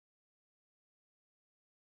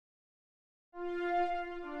Hello,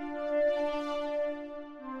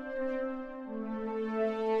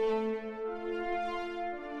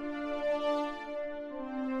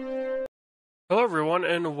 everyone,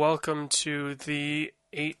 and welcome to the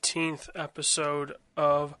 18th episode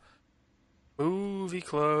of Movie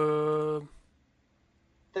Club.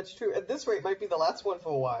 That's true. At this rate, it might be the last one for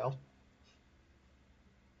a while.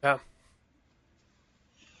 Yeah.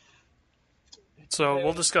 So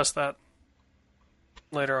we'll discuss that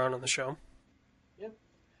later on in the show. Yeah.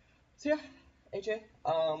 So yeah, AJ,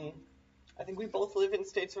 I think we both live in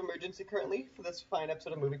states of emergency currently for this fine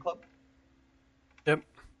episode of Movie Club. Yep.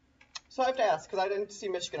 So I have to ask, because I didn't see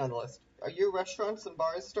Michigan on the list. Are your restaurants and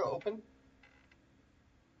bars still open?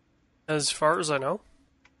 As far as I know.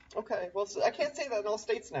 Okay, well, so I can't say that in all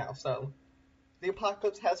states now, so the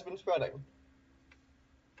apocalypse has been spreading.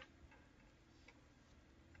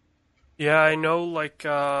 Yeah, I know,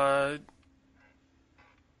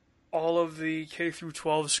 all of the K through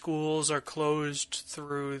 12 schools are closed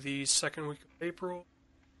through the second week of April.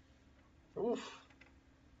 Oof.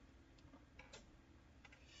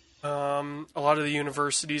 A lot of the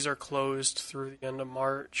universities are closed through the end of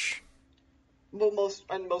March. Well, most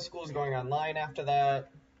schools are going online after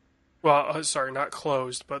that. Well, sorry, not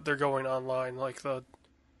closed, but they're going online. Like the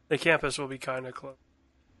campus will be kind of closed.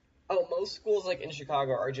 Oh, most schools like in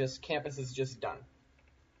Chicago are just campus is just done.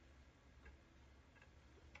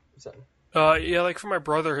 So. Yeah, like for my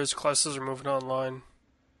brother, his classes are moving online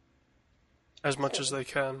as much as they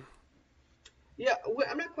can. Yeah,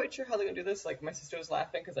 I'm not quite sure how they're going to do this. Like, my sister was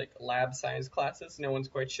laughing because, like, lab science classes, no one's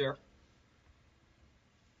quite sure.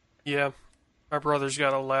 Yeah, my brother's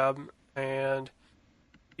got a lab, and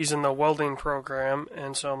he's in the welding program,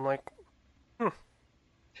 and so I'm like,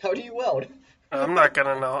 How do you weld? I'm not going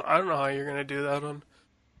to know. I don't know how you're going to do that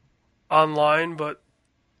online, but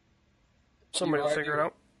somebody will figure it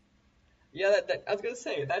out. Yeah, I was going to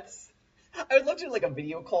say, I would love to do, like, a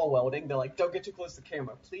video call welding. They're like, don't get too close to the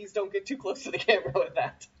camera. Please don't get too close to the camera with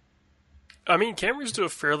that. I mean, cameras do a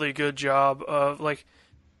fairly good job of, like,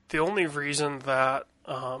 the only reason that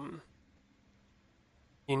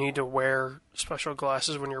you need to wear special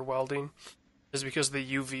glasses when you're welding is because of the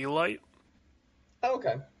UV light. Oh,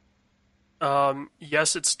 okay.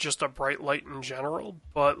 Yes, it's just a bright light in general,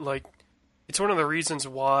 but, like, it's one of the reasons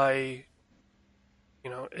why,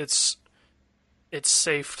 it's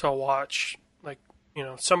safe to watch. Like,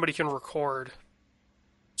 somebody can record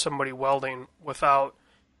somebody welding without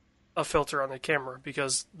a filter on the camera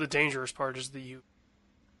because the dangerous part is the UV.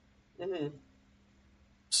 Mm-hmm.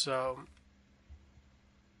 So,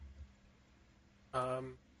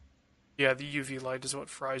 yeah, the UV light is what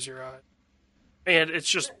fries your eye. And it's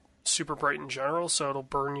just super bright in general, so it'll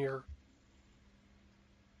burn your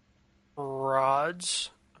rods.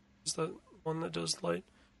 Is that one that does light?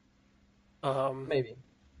 Maybe.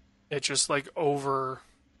 It just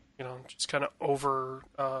just kind of over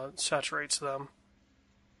saturates them.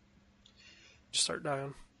 Just start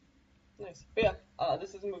dying. Nice. But yeah,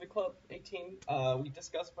 this is Movie Club 18. We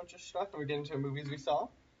discussed a bunch of stuff and we get into movies we saw.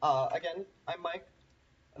 Again, I'm Mike.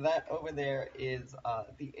 That over there is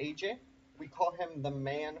the AJ. We call him the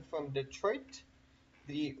man from Detroit.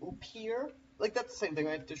 The Oopier. Like, that's the same thing,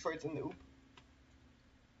 right? Detroit's in the Oop.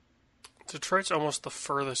 Detroit's almost the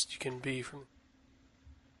furthest you can be from.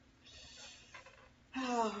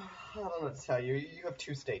 I don't know what to tell you. You have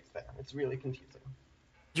two states there. It's really confusing.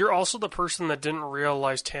 You're also the person that didn't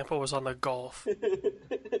realize Tampa was on the Gulf.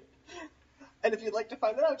 And if you'd like to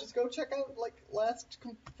find that out, just go check out last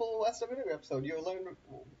full West of Interview episode. You'll learn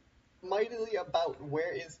mightily about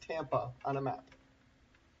where is Tampa on a map.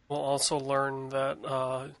 We'll also learn that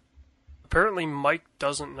apparently Mike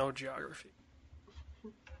doesn't know geography.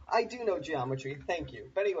 I do know geometry, thank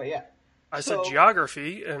you. But anyway, yeah. I said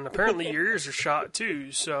geography, and apparently your ears are shot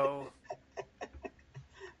too, so.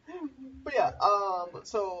 But yeah,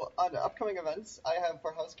 so on upcoming events, I have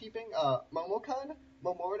for housekeeping, MomoCon,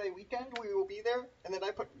 Memorial Day weekend, we will be there, and then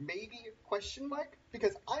I put maybe question mark,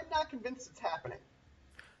 because I'm not convinced it's happening.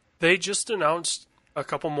 They just announced a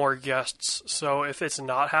couple more guests, so if it's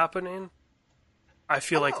not happening, I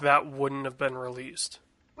feel like that wouldn't have been released.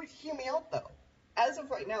 But hear me out, though. As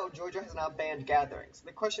of right now, Georgia has not banned gatherings.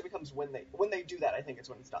 The question becomes when they do that, I think it's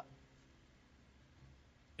when it's done.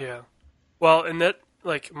 Yeah. Well, and that,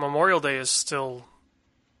 Memorial Day is still...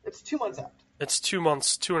 It's 2 months out. It's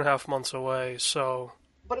 2.5 months away, so...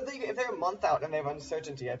 But if they're a month out and they have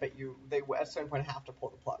uncertainty, I bet they at a certain point have to pull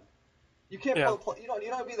the plug. You can't pull the plug. You don't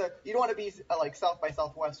want to be like South by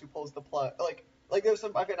Southwest who pulls the plug. Like there's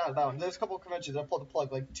some, okay, not that one. There's a couple of conventions that pull the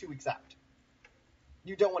plug 2 weeks out.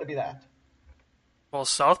 You don't want to be that. Well,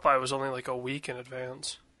 South by was only a week in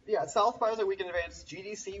advance. Yeah, South by was a week in advance.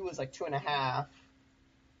 GDC was like 2.5.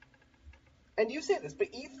 And you say this,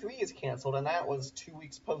 but E3 is canceled, and that was 2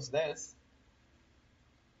 weeks post this.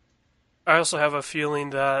 I also have a feeling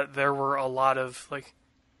that there were a lot of like,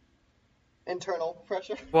 Internal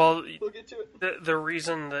pressure. well, We'll get to it. the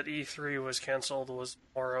reason that E3 was canceled was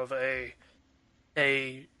more of a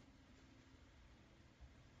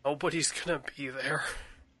nobody's gonna be there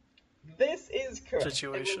This is correct.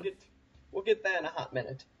 situation. And we'll get that in a hot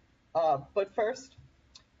minute. But first,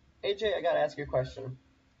 AJ, I gotta ask you a question.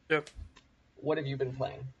 Yep. What have you been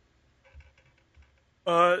playing?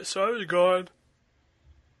 So I was gone.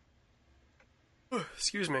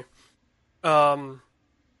 Excuse me.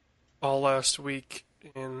 All last week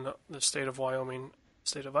in the state of Wyoming,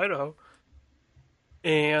 state of Idaho,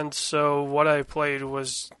 and so what I played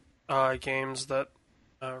was games that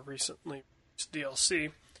recently released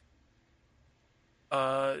DLC.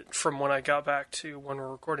 From when I got back to when we're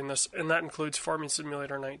recording this, and that includes Farming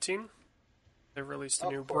Simulator 19. They released a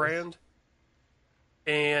new brand,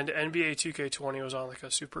 and NBA 2K20 was on like a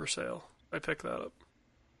super sale. I picked that up.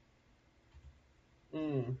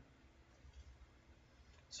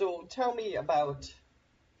 So tell me about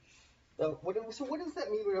what does that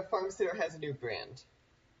mean when a farm sitter has a new brand?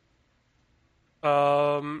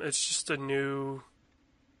 It's just a new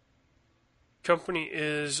company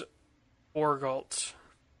is Orgalt.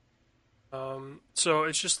 So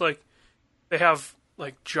it's just like they have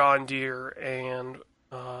like John Deere and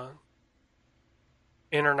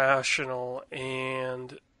International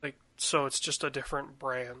and like so it's just a different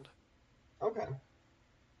brand. Okay.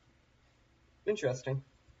 Interesting.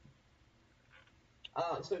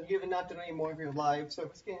 So you have not done any more of your live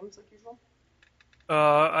service games like usual?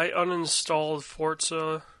 I uninstalled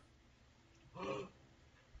Forza.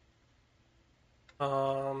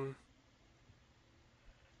 I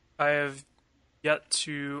have yet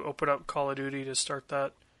to open up Call of Duty to start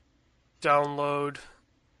that download.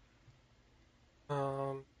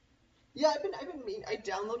 Yeah, I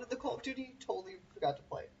downloaded the Call of Duty, totally forgot to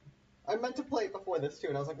play it. I meant to play it before this too,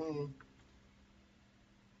 and I was like,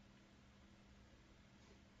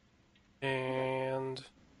 And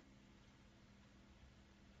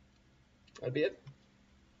that'd be it.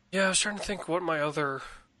 yeah, I was trying to think what my other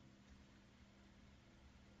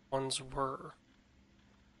ones were.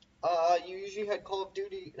 You usually had Call of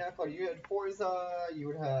Duty, not Call of Duty, you had Forza, you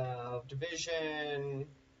would have Division.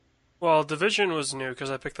 Well, Division was new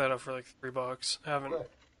because I picked that up for like $3.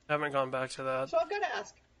 Haven't gone back to that. So I've got to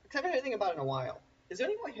ask, because I haven't heard anything about it in a while. Is there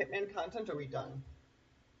any more Hitman content, or are we done?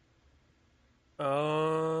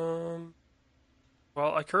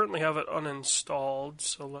 Well, I currently have it uninstalled,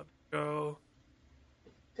 so let me go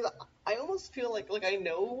Because I almost feel like I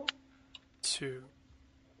know to.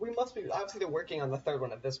 we must be, obviously they're working on the third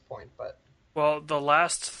one at this point, but... Well, the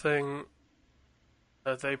last thing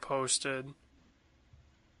that they posted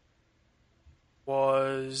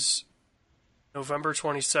was November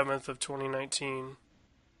 27th of 2019,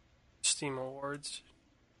 Steam Awards.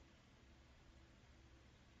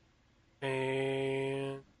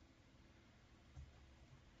 And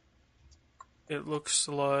it looks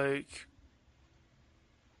like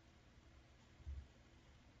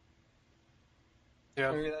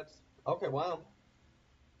yeah. Maybe that's... Okay, wow.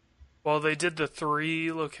 Well, they did the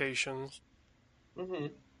 3 locations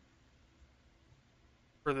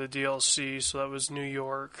for the DLC, so that was New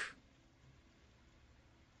York.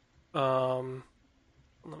 Let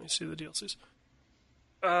me see the DLCs.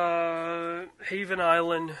 Haven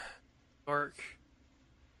Island, New York,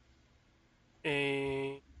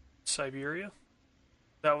 and Siberia.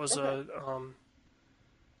 That was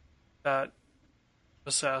that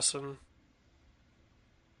assassin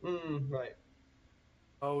right.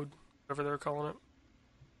 mode, whatever they're calling it.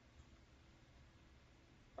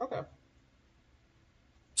 Okay.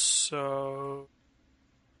 So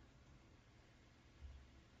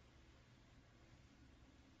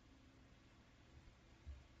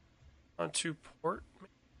on to port.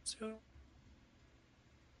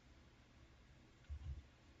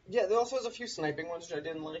 Yeah, there also was a few sniping ones which I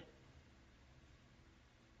didn't like.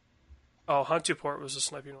 Oh, Hunt to Port was a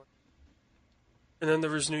sniping one. And then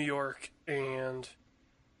there was New York and...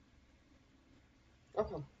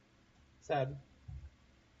 Okay. Sad.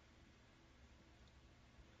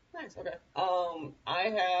 Nice, okay.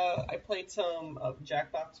 I played some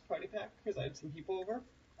Jackbox Party Pack because I had some people over.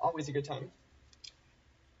 Always a good time.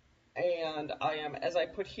 And I am, as I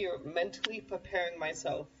put here, mentally preparing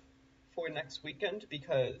myself for next weekend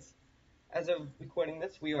because as of recording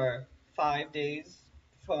this, we are 5 days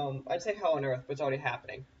from, I'd say Hell on Earth, but it's already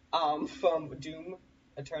happening, from Doom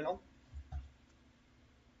Eternal.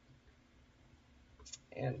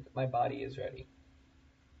 and my body is ready.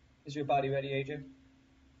 Is your body ready, AJ?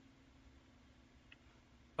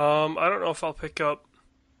 I don't know if I'll pick up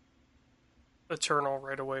Eternal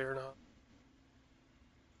right away or not.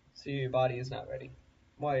 So your body is not ready.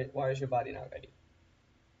 Why is your body not ready?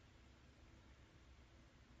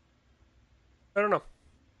 I don't know.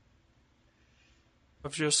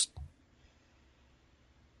 I've just,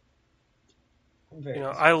 I'm very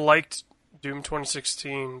I liked Doom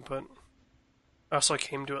 2016, but I also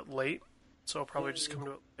came to it late, so I'll probably just come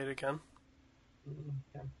to it late again.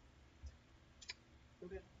 Yeah.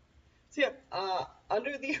 Okay. So yeah,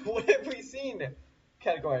 under the what have we seen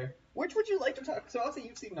category, which would you like to talk? So obviously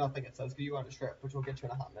you've seen nothing, it says, because you were on a trip, which we'll get to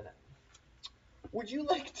in a hot minute. Would you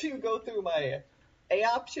like to go through my A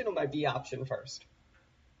option or my B option first?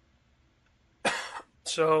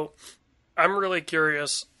 So, I'm really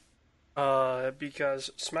curious, because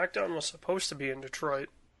SmackDown was supposed to be in Detroit,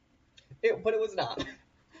 But it was not.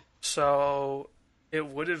 so it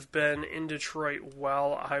would have been in Detroit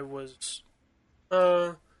while I was,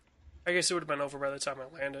 I guess it would have been over by the time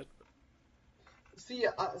I landed. See,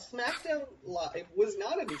 SmackDown Live was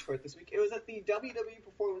not in Detroit this week. It was at the WWE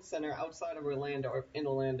Performance Center outside of Orlando, or in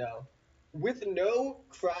Orlando, with no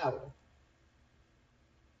crowd.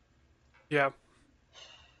 Yeah.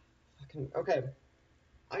 Okay.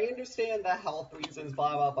 I understand the health reasons,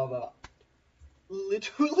 blah, blah, blah, blah, blah.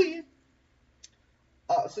 Literally,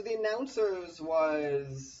 so the announcers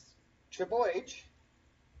was Triple H,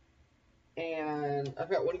 and I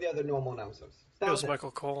forgot, what are the other normal announcers? It was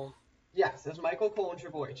Michael Cole. Yes, it was Michael Cole and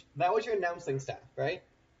Triple H. That was your announcing staff, right?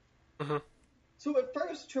 Mm-hmm. So at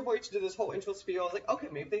first, Triple H did this whole intro spiel. I was like, okay,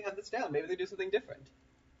 maybe they have this down. Maybe they do something different.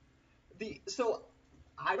 So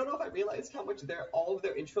I don't know if I realized how much all of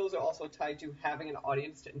their intros are also tied to having an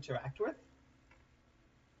audience to interact with.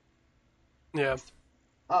 Yeah.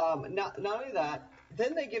 Not only that,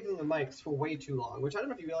 then they give them the mics for way too long, which I don't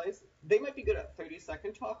know if you realize. They might be good at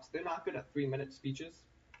 30-second talks. They're not good at 3-minute speeches.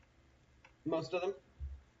 Most of them.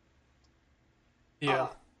 Yeah.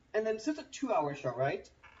 And then, so it's a 2-hour show, right?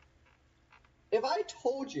 If I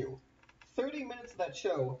told you 30 minutes of that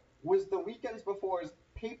show was the weekends before's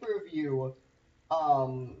pay-per-view of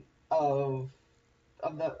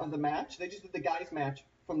the match, they just did the guys' match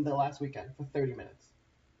from the last weekend for 30 minutes.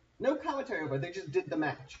 No commentary over it, they just did the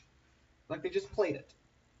match. Like, they just played it.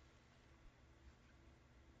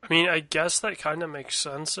 I mean, I guess that kind of makes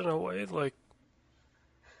sense in a way. Like,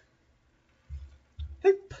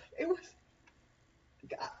 It was...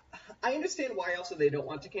 I understand why also they don't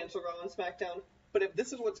want to cancel Raw and SmackDown, but if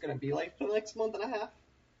this is what it's going to be like for the next month and a half...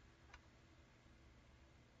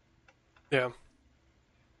 yeah.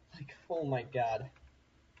 Like, oh my god.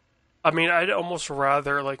 I mean, I'd almost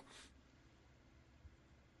rather, like,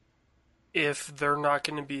 if they're not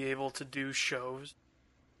going to be able to do shows,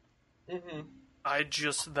 I'd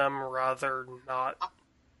just them rather not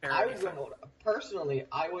air anything. Personally,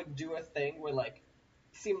 I would do a thing where, like,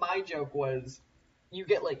 see, my joke was, you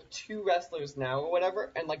get, like, 2 wrestlers now or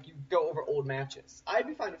whatever, and, like, you go over old matches. I'd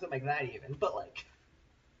be fine with something like that even, but, like,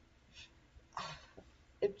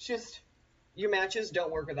 it's just, your matches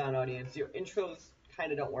don't work without an audience, your intros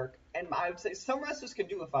kind of don't work, and I would say some wrestlers can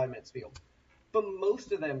do a 5-minute spiel, but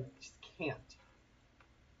most of them just can't.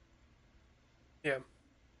 Yeah.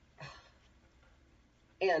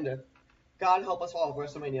 And God help us all if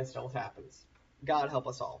WrestleMania still happens. God help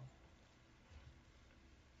us all.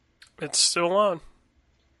 It's still on.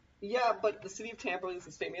 Yeah, but the city of Tampa released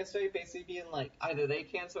a statement yesterday basically being like, either they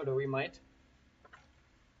cancel it or we might.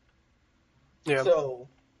 Yeah. So,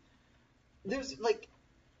 there's, like,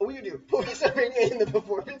 what do you do? Put something in the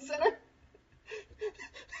Performance Center?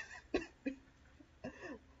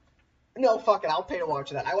 No, fuck it, I'll pay to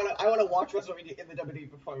watch that. I wanna watch WrestleMania in the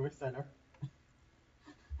WWE Performance Center.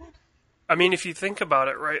 I mean, if you think about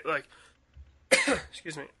it, right, like,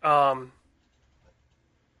 excuse me,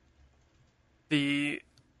 the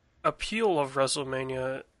appeal of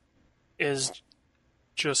WrestleMania is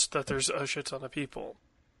just that there's a shit ton of people.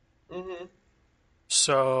 Mm-hmm.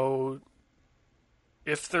 So,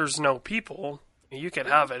 if there's no people, you can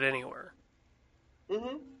have it anywhere.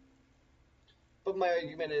 Mm-hmm. But my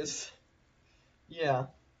argument is, yeah.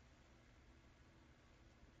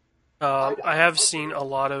 I have seen a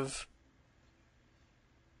lot of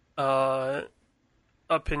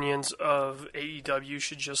opinions of AEW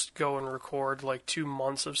should just go and record like 2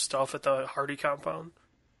 months of stuff at the Hardy compound.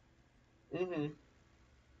 Mm-hmm.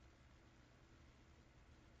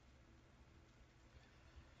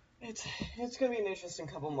 It's gonna be an interesting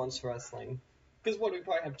couple months for wrestling. Because what, we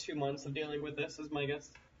probably have 2 months of dealing with this, is my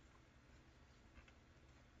guess.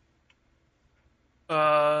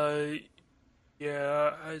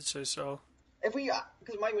 Yeah, I'd say so. If we,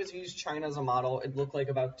 because Mike was used China as a model, it looked like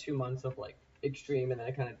about 2 months of like extreme, and then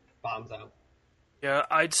it kind of bombs out. Yeah,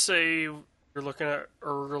 I'd say you're looking at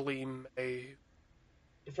early May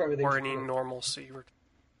For everything or to any normalcy.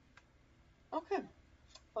 okay,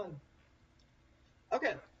 fun.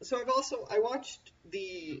 Okay, so I watched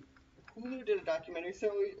the Hulu did a documentary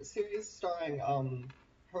series starring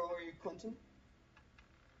Hillary Clinton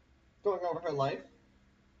going over her life.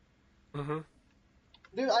 Mm-hmm.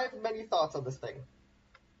 Dude, I have many thoughts on this thing.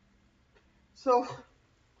 So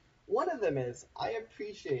one of them is I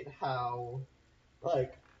appreciate how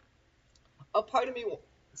like a part of me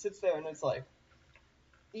sits there and it's like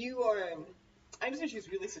you are. I understand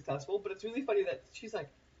she's really successful, but it's really funny that she's like,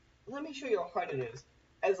 let me show you how hard it is.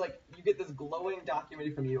 As like you get this glowing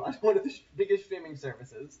documentary from you on one of the biggest streaming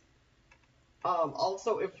services.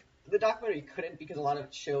 Also, if the documentary couldn't, because a lot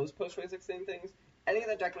of shows post 2016 things, I think if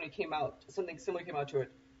that documentary came out, something similar came out to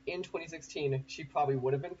it in 2016, she probably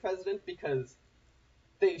would have been president because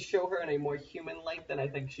they show her in a more human light than I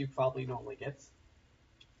think she probably normally gets.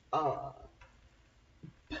 Uh,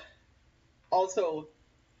 Also,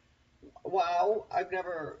 wow, I've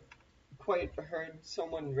never quite heard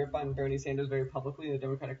someone rip on Bernie Sanders very publicly in the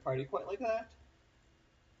Democratic Party quite like that.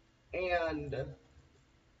 And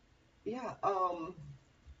yeah,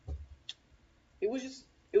 it was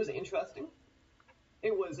interesting.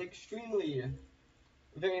 It was extremely,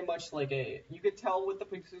 very much like you could tell what the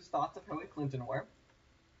producers' thoughts of Hillary Clinton were.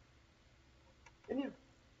 And yeah,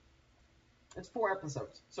 it's 4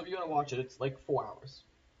 episodes, so if you want to watch it, it's like 4 hours.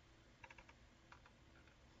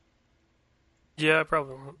 Yeah, I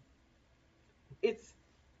probably won't. It's,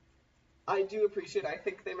 I do appreciate, I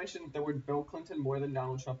think they mentioned the word Bill Clinton more than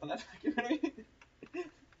Donald Trump in that documentary.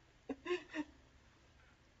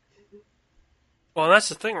 Well, that's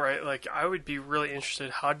the thing, right? Like, I would be really interested.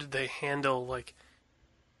 How did they handle like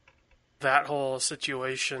that whole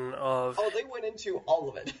situation of? Oh, they went into all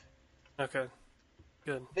of it. Okay,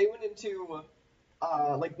 good. They went into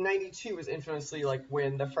like 92 was infamously like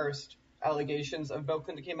when the first allegations of Bill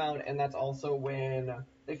Clinton came out, and that's also when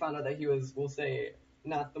they found out that he was, we'll say,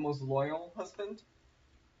 not the most loyal husband.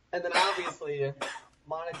 And then obviously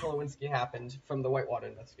Monica Lewinsky happened from the Whitewater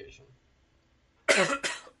investigation.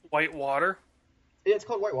 Whitewater, Yeah, it's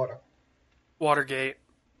called Whitewater. Watergate,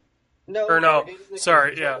 No, or no? Watergate isn't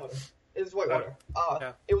Sorry, it's yeah. Whitewater. It's Whitewater.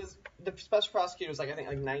 Yeah. It was the special prosecutor was like I think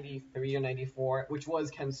like 93 or 94, which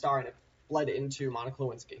was Ken Starr, and it bled into Monica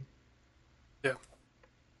Lewinsky. Yeah.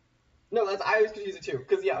 No, that's I was confused too,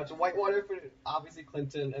 because yeah, it's Whitewater for obviously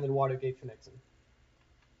Clinton, and then Watergate for Nixon.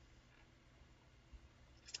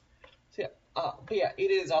 So yeah, but yeah,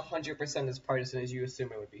 it is 100% as partisan as you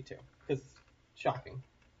assume it would be too, because shocking.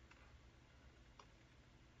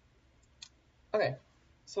 Okay,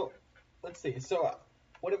 so let's see. So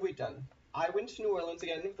what have we done? I went to New Orleans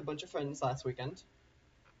again with a bunch of friends last weekend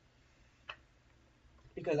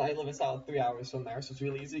because I live a solid 3 hours from there, so it's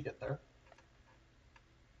really easy to get there.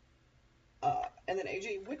 And then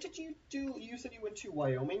AJ, what did you do? You said you went to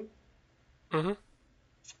Wyoming. Mm-hmm.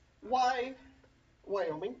 Why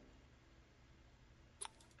Wyoming?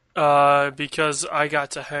 Because I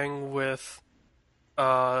got to hang with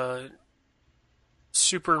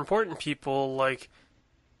super important people like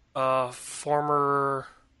former.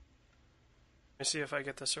 Let me see if I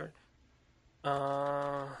get this right.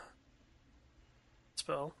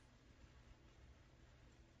 Spell.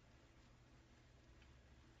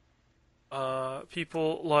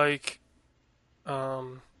 People like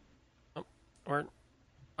oh, or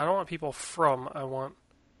I don't want people from. I want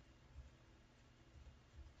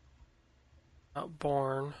not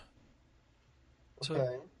born. So,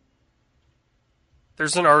 Okay.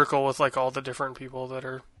 there's an article with like all the different people that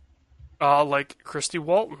are like Christy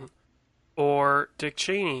Walton or Dick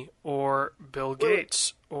Cheney or Bill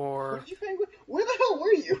Gates Who or did you hang with? Where the hell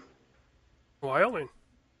were you? Wyoming.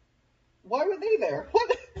 Why were they there?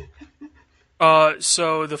 What?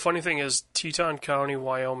 So the funny thing is Teton County,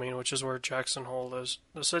 Wyoming, which is where Jackson Hole is,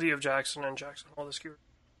 the city of Jackson and Jackson Hole,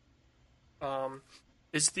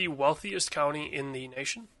 is the wealthiest county in the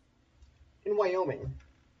nation. In Wyoming.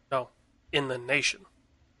 No, in the nation.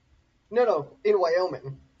 No, in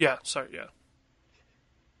Wyoming. Yeah, sorry, yeah.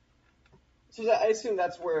 So I assume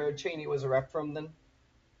that's where Cheney was a rep from then?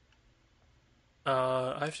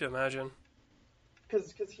 I have to imagine.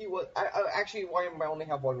 Because he was... actually, Wyoming might only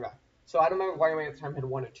have one rep. So I don't know if Wyoming at the time had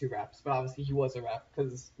 1 or 2 reps, but obviously he was a rep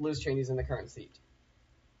because Liz Cheney's in the current seat.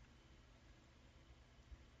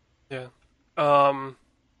 Yeah.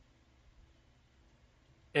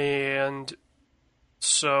 And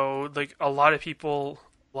so, like, a lot of people,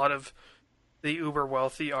 a lot of the uber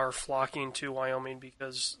wealthy are flocking to Wyoming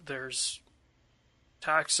because there's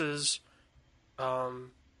taxes.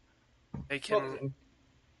 Um, they Well, can.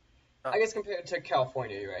 I guess compared to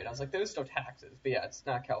California, you're right. I was like, there's no taxes, but yeah, it's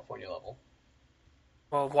not California level.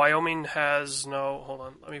 Well, Wyoming has no. Hold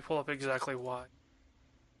on, let me pull up exactly why.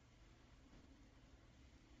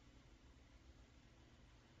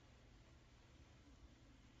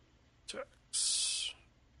 Tax.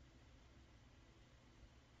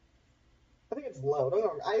 I think it's low. Don't get me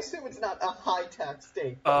wrong. I assume it's not a high tax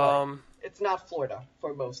state, but it's not Florida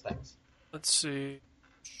for most things. Let's see.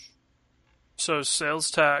 So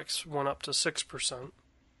sales tax went up to 6%.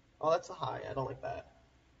 Oh, that's a high. I don't like that.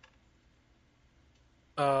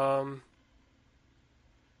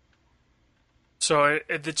 So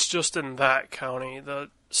it's just in that county.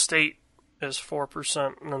 The state is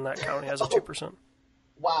 4%, and then that county has a 2%.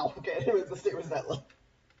 Wow. Okay, the state was that low.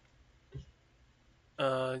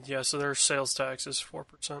 Yeah, so their sales tax is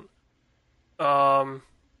 4%. They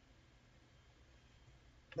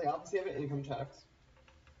obviously have an income tax.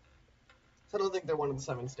 So I don't think they're one of the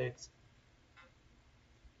 7 states.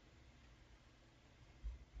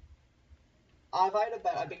 If I had a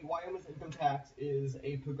bet, I think Wyoming's income tax is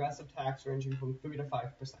a progressive tax ranging from 3 to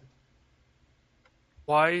 5%.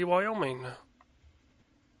 Why Wyoming?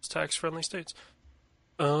 It's tax-friendly states.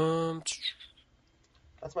 That's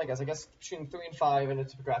my guess. I guess between 3 and 5, and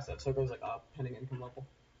it's progressive, so it goes like up, depending on income level.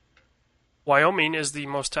 Wyoming is the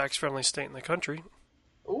most tax-friendly state in the country.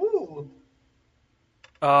 Ooh.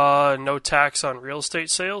 No tax on real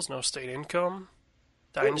estate sales, no state income,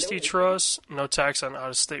 dynasty trusts, no tax on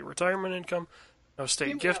out-of-state retirement income, no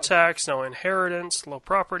state gift tax, no inheritance, low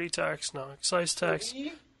property tax, no excise tax. Can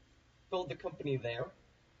we build the company there?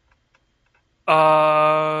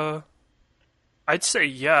 I'd say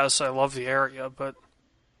yes. I love the area, but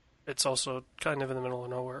it's also kind of in the middle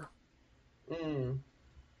of nowhere.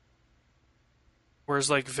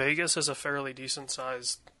 Whereas, like, Vegas is a fairly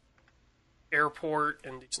decent-sized airport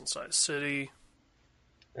and decent-sized city.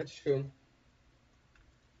 That's true.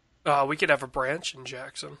 We could have a branch in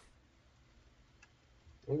Jackson.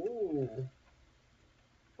 Ooh.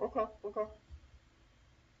 Okay.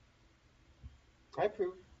 I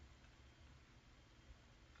approve.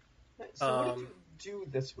 So what did you do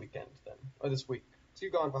this weekend, then? Or this week? So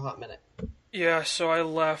you're gone for a hot minute. Yeah, so I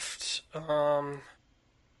left, let's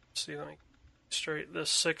see, let me straight, the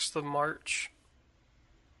 6th of March.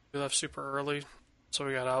 We left super early, so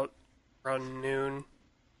we got out around noon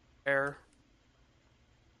there.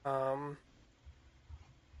 So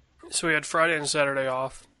we had Friday and Saturday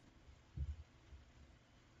off.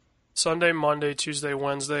 Sunday, Monday, Tuesday,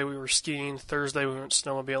 Wednesday we were skiing. Thursday we went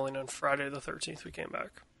snowmobiling, and Friday the 13th we came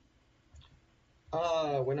back.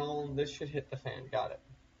 When all this shit hit the fan. Got it.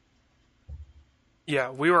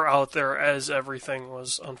 Yeah, we were out there as everything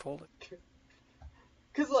was unfolding.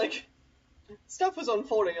 Because, like, stuff was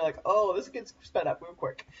unfolding. You're like, oh, this gets sped up real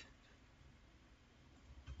quick.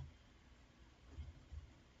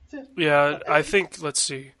 Yeah, I think, let's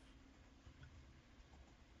see.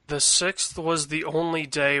 The 6th was the only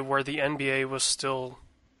day where the NBA was still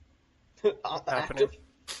happening.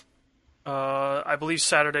 I believe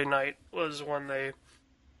Saturday night was when they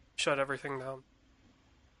shut everything down.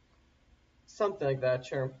 Something like that,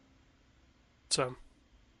 sure. So.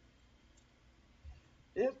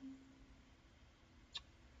 Yep.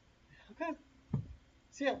 Okay.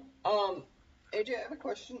 So yeah, AJ, I have a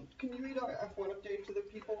question. Can you read our F1 update to the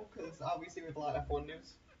people? Because obviously we have a lot of F1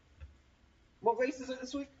 news. What races are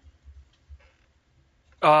this week?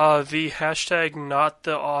 The hashtag not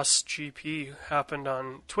the OSGP happened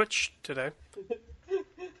on Twitch today.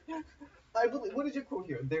 I believe. What is your quote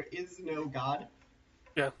here? There is no God.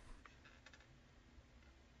 Yeah.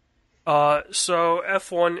 So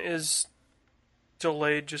F1 is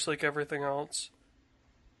delayed just like everything else.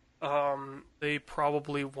 They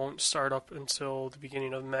probably won't start up until the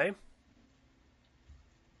beginning of May.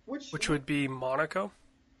 Which would be Monaco.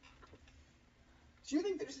 Do you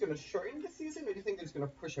think they're just going to shorten the season, or do you think they're just going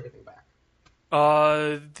to push everything back?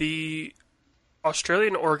 The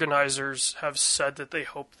Australian organizers have said that they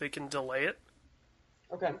hope they can delay it.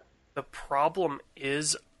 Okay. The problem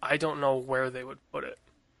is, I don't know where they would put it.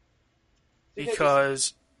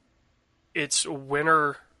 Because it's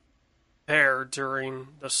winter there during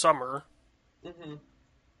the summer. Mm-hmm.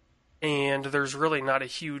 And there's really not a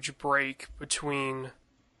huge break between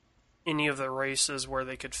any of the races where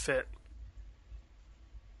they could fit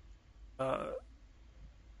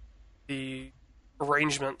the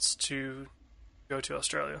arrangements to go to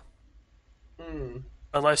Australia.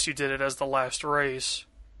 Unless you did it as the last race,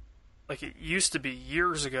 like it used to be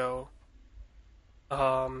years ago.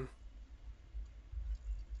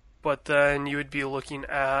 but then you would be looking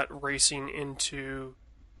at racing into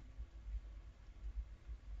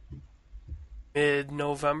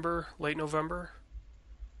mid-November, late November.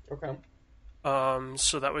 Okay.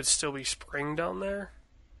 So that would still be spring down there,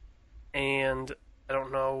 and I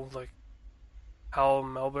don't know like how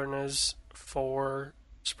Melbourne is for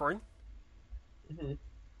spring. Mm-hmm.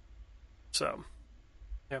 So,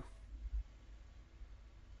 yeah.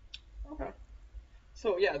 Okay.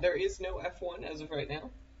 So yeah, there is no F1 as of right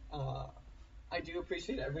now. I do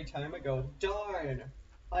appreciate every time I go, darn,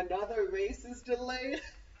 another race is delayed.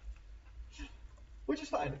 Which is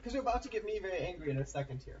fine, because you're about to get me very angry in a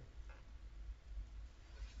second here.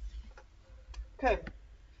 Okay,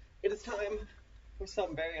 it is time for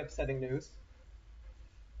some very upsetting news.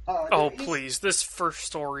 Oh, please. This first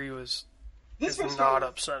story is not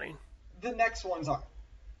upsetting. The next ones are.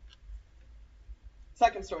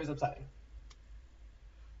 Second story is upsetting.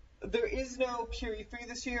 There is no pure E3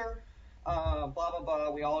 this year. Blah, blah,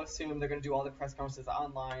 blah. We all assume they're going to do all the press conferences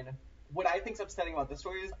online. What I think is upsetting about this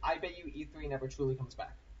story is I bet you E3 never truly comes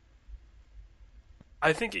back.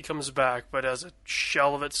 I think it comes back, but as a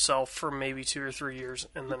shell of itself for maybe 2 or 3 years,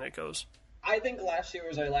 and then it goes. I think last year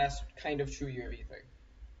was our last kind of true year of E3.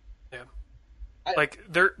 Yeah. Like,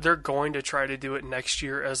 they're going to try to do it next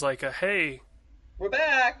year as like a, hey, we're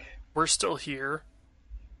back! We're still here.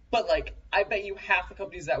 But, like, I bet you half the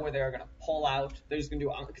companies that were there are going to pull out. They're just going to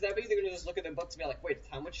do it. Because I bet you they're going to just look at their books and be like, wait, it's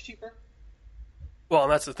how much cheaper? Well,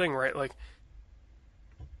 and that's the thing, right? Like,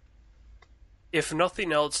 if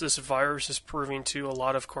nothing else, this virus is proving to a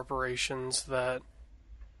lot of corporations that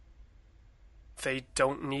they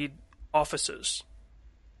don't need offices.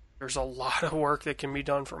 There's a lot of work that can be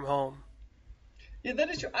done from home. Yeah, that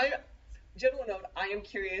is true. General note, I am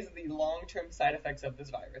curious of the long-term side effects of this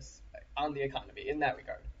virus on the economy in that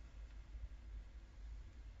regard.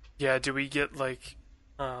 Yeah, do we get, like,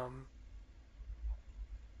 kind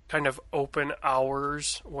of open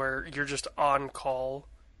hours where you're just on call?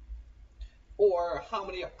 Or how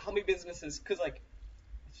many businesses, because, like,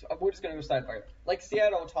 we're just going to go sidebar. Like,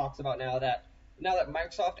 Seattle talks about now that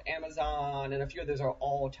Microsoft, Amazon, and a few others are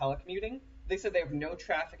all telecommuting, they said they have no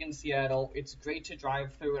traffic in Seattle, it's great to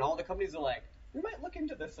drive through, and all the companies are like, we might look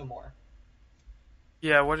into this some more.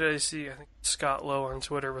 Yeah, what did I see? I think Scott Lowe on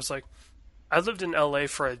Twitter was like, I lived in LA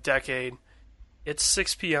for a decade. It's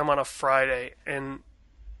 6 p.m. on a Friday, and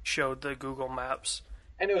showed the Google Maps.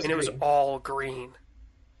 And it was all green.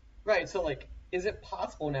 Right, so, like, is it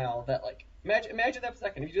possible now that, like, imagine that for a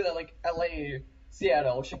second, if you do that, like, LA,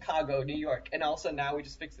 Seattle, Chicago, New York, and all of a sudden now we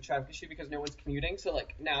just fix the traffic issue because no one's commuting, so,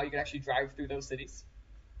 like, now you can actually drive through those cities?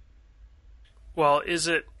 Well, is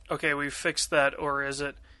it, okay, we fixed that, or is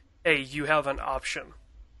it, hey, you have an option?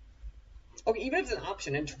 Okay, even if it's an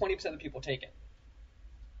option and 20% of the people take it.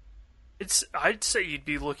 I'd say you'd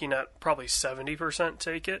be looking at probably 70%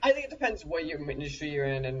 take it. I think it depends what industry you're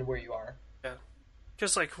in and where you are. Yeah.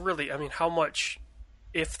 Because, like, really, I mean, how much,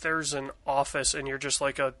 if there's an office and you're just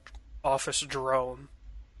like a office drone.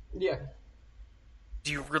 Yeah.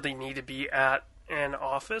 Do you really need to be at an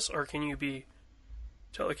office, or can you be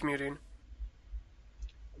telecommuting?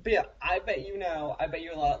 But yeah, I bet you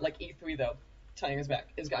a lot, like E3 though, tying us back,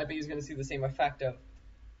 I bet you're going to see the same effect of,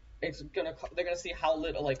 they're going to see how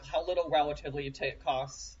little relatively it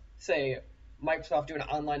costs, say, Microsoft doing an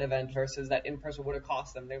online event versus that in-person would have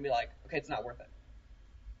cost them. They're going to be like, okay, it's not worth it.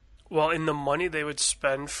 Well, in the money they would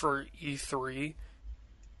spend for E3,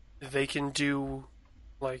 they can do,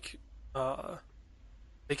 like,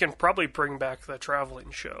 they can probably bring back the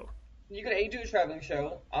traveling show. You could do a traveling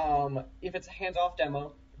show. If it's a hands-off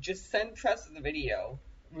demo, just send press the video,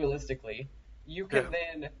 realistically. You can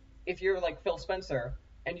then, if you're like Phil Spencer,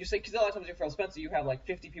 and you say, because a lot of times you're Phil Spencer, you have like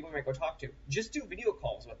 50 people you might go talk to. Just do video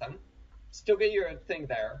calls with them. Still get your thing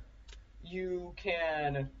there. You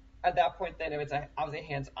can, at that point then, if it's obviously a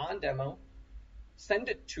hands-on demo, send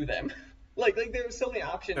it to them. like there's so many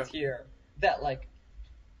options here that, like,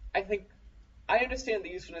 I think, I understand the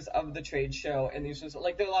usefulness of the trade show and the usefulness,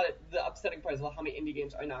 like, there are a lot of, the upsetting part is how many indie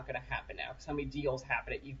games are not going to happen now, because how many deals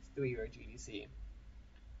happen at E3 or GDC.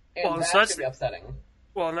 And that's going to be upsetting.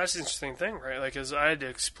 Well, and that's the interesting thing, right? Like, as I had to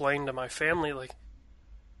explain to my family, like,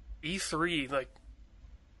 E3, like,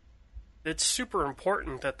 it's super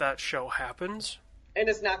important that show happens. And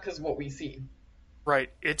it's not because what we see.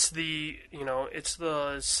 Right. It's the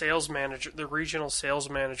sales manager, the regional sales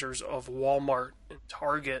managers of Walmart and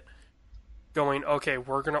Target going, okay,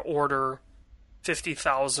 we're going to order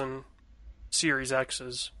 50,000 Series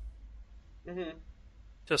X's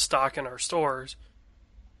to stock in our stores,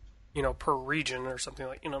 per region or something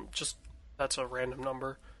like, just, that's a random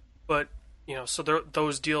number. But, so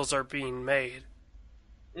those deals are being made.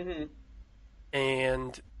 Mm-hmm.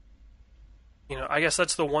 And, I guess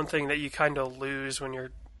that's the one thing that you kind of lose when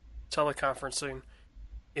you're teleconferencing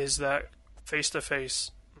is that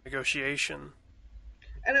face-to-face negotiation.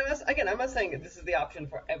 And I'm not saying that this is the option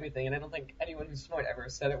for everything, and I don't think anyone who's smart ever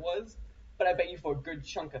said it was, but I bet you for a good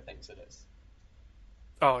chunk of things it is.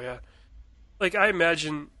 Oh, yeah. Like, I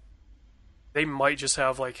imagine they might just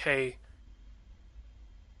have, like, hey,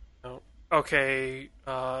 okay,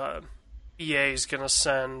 EA is going to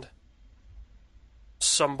send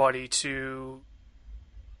somebody to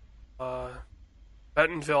uh,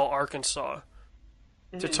 Bentonville, Arkansas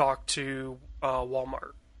to Mm-hmm. talk to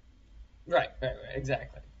Walmart. Right,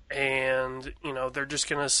 exactly. And, they're just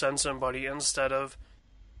going to send somebody instead of.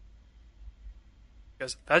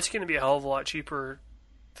 Because that's going to be a hell of a lot cheaper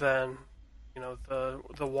than, the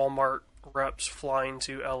Walmart reps flying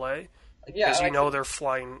to LA. Yeah, Because like so they're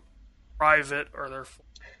flying private or they're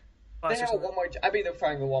they class or have a something. Walmart. I mean, they're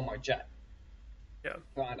flying a Walmart jet. Yeah. To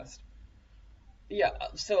be honest. Yeah.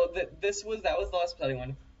 So that was the last upsetting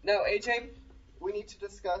one. Now, AJ, we need to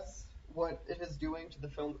discuss what it is doing to the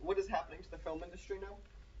film. What is happening to the film industry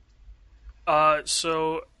now?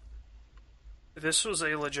 So this was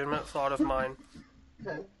a legitimate thought of mine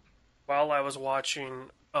Okay. while I was watching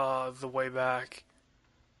The Way Back.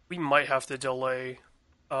 We might have to delay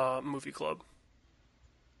Movie Club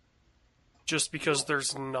just because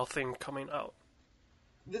there's nothing coming out.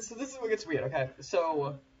 This is what gets weird. Okay.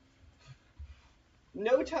 So,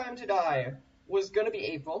 No Time to Die was gonna be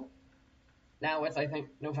April. Now it's I think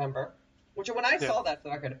November. Which when I Yeah. saw that for the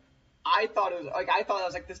record, I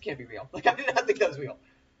was like this can't be real. Like I did not think that was real.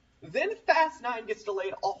 Then Fast 9 gets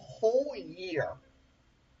delayed a whole year.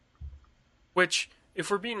 Which,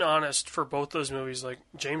 if we're being honest, for both those movies, like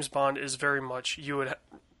James Bond is very much you would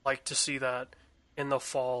like to see that in the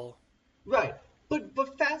fall. Right.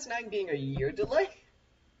 But Fast 9 being a year delay?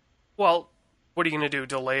 Well, what are you gonna do?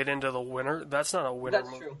 Delay it into the winter? That's not a winter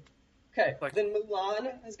That's movie. true. Okay. Like, Then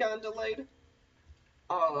Mulan has gotten delayed.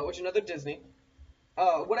 Which another Disney.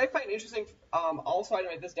 What I find interesting, also I didn't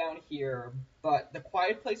write this down here, but The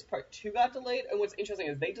Quiet Place Part 2 got delayed, and what's interesting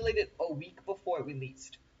is they delayed it a week before it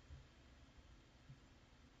released.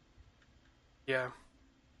 yeah,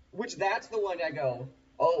 Which that's the one I go,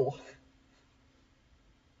 oh.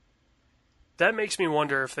 that makes me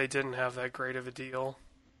wonder if they didn't have that great of a deal.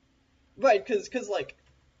 Right, because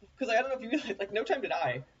I don't know if you realize, like, No Time to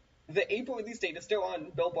Die, the April release date is still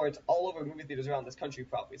on billboards all over movie theaters around this country,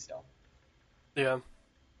 probably still. Yeah.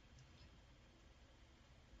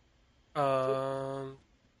 Trying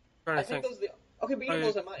to I think think. those are the. Okay, but you know I,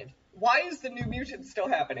 blows my mind. Why is the New Mutants still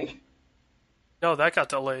happening? no, that got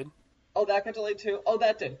delayed. Oh, that got delayed too? Oh,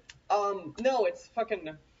 that did. No, it's fucking.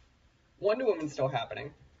 Wonder Woman's still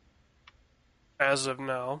happening. As of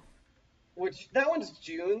now. Which, that one's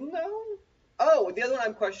June, though? Oh, the other one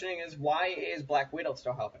I'm questioning is why is Black Widow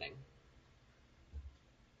still happening?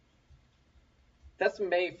 That's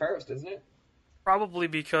May 1st, isn't it? Probably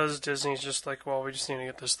because Disney's just like, well, we just need to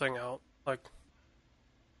get this thing out. Like,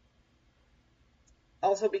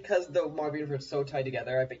 Also, because the Marvel Universe is so tied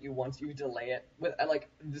together, I bet you once you delay it with like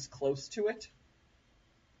this close to it.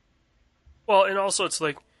 well, and also it's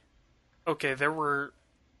like, okay, there were,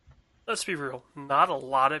 let's be real, not a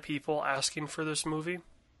lot of people asking for this movie.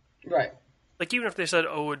 Right. Like, even if they said,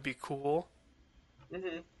 oh, it'd be cool,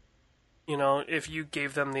 Mm-hmm. if you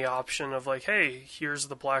gave them the option of like, hey, here's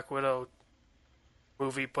the Black Widow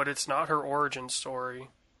movie, but it's not her origin story.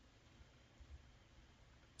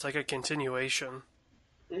 It's like a continuation.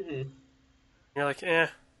 Mm-hmm. You're like,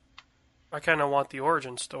 I kind of want the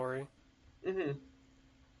origin story. Mm-hmm.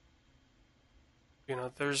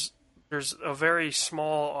 There's a very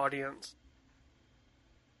small audience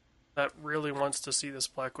that really wants to see this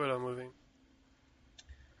Black Widow movie.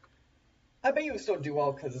 I bet you would still do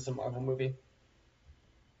well because it's a Marvel movie.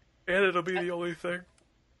 And it'll be the only thing.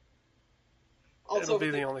 Also, It'll be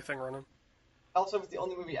the only thing running. Also, if it's the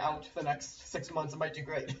only movie out for the next 6 months, it might do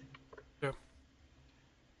great. Yeah.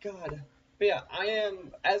 God. But yeah, I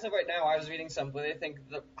am, as of right now, I was reading something. They think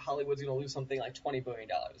that Hollywood's going to lose something like $20 billion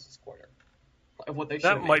this quarter. Of what they should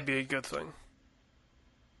That might be a good thing.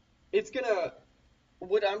 It's going to.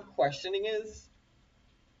 What I'm questioning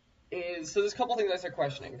so there's a couple things I start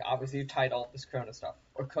questioning. Obviously, you tied all this Corona stuff,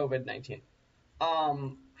 or COVID-19.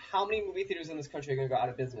 How many movie theaters in this country are going to go out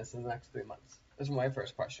of business in the next 3 months? Those are my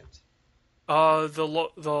first questions. The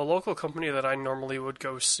local company that I normally would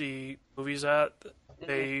go see movies at,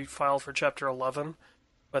 they filed for Chapter 11,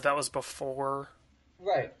 but that was before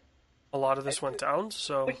Right. a lot of this went down.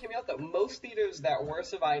 So But hear me out though. Most theaters that were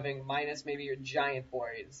surviving, minus maybe your giant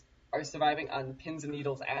boys, are surviving on pins and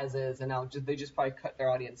needles as is, and now they just probably cut their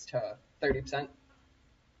audience to 30%.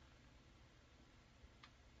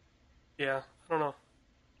 Yeah, I don't know.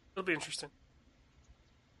 It'll be interesting.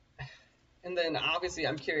 And then obviously,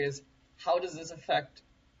 I'm curious, how does this affect?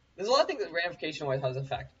 There's a lot of things that ramification-wise how does it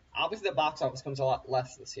affect. Obviously, the box office comes a lot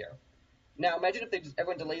less this year. Now, imagine if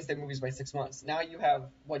everyone delays their movies by 6 months. Now you have,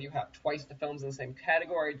 twice the films in the same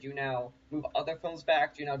category? Do you now move other films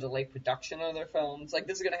back? Do you now delay production on other films? Like,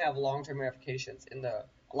 this is going to have long-term ramifications in a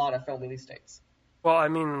lot of film release dates. Well, I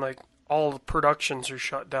mean, like, all the productions are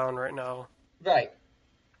shut down right now. Right.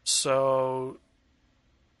 So,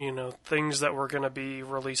 things that we're going to be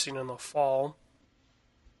releasing in the fall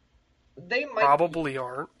They might probably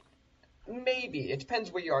aren't. Maybe. It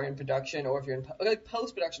depends where you are in production, or if you're in like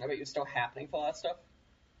post-production. I bet you're still happening for all that stuff.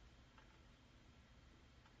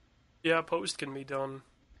 Yeah, post can be done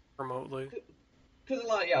remotely. Because a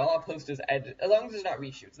lot of post is edited. As long as it's not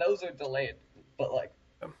reshoots, those are delayed. But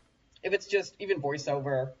if it's just even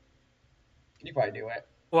voiceover, you probably do it.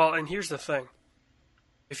 Well, and here's the thing: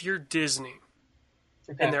 if you're Disney,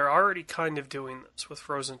 and they're already kind of doing this with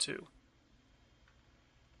Frozen 2,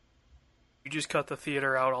 you just cut the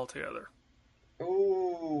theater out altogether.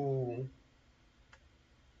 Ooh.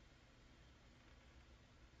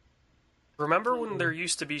 Remember when there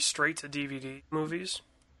used to be straight-to-DVD movies?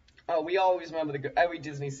 Oh, we always remember every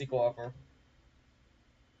Disney sequel ever.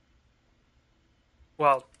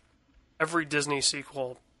 Well, every Disney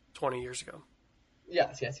sequel 20 years ago.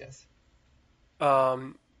 Yes.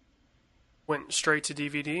 Went straight to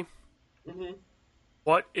DVD. Mm-hmm.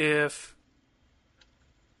 What if...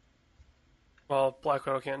 Well, Black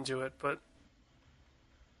Widow can't do it, but...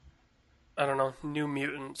 I don't know, New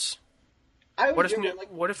Mutants.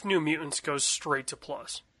 What if New Mutants goes straight to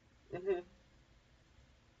Plus? Mm-hmm.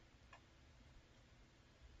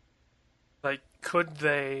 Like, could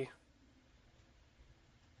they...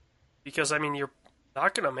 Because, I mean, you're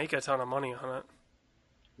not going to make a ton of money on it.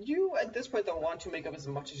 You, at this point, don't want to make up as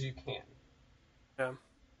much as you can. Yeah.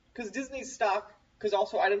 Because Disney's stock... Because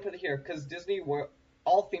also, I didn't put it here, because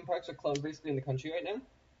all theme parks are closed basically in the country right now.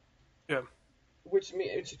 Yeah. Which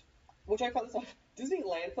I found this out.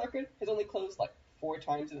 Disneyland record has only closed 4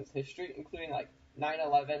 times in its history, including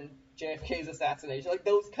 9/11, JFK's assassination.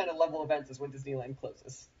 Those kind of level events is when Disneyland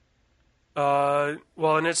closes.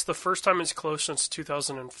 Well, and it's the first time it's closed since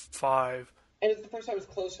 2005. And it's the first time it's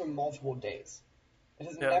closed for multiple days. It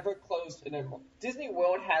has never closed in a... Disney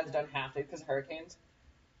World has done half days because of hurricanes.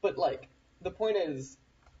 But, the point is,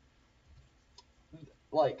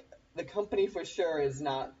 the company for sure is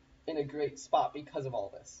not in a great spot because of all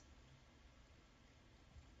this.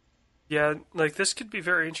 Yeah, this could be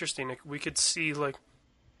very interesting. We could see,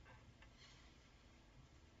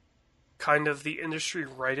 kind of the industry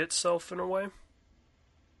right itself in a way.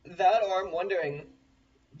 That, or I'm wondering,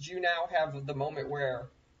 do you now have the moment where...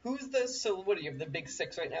 Who's the celebrity of the big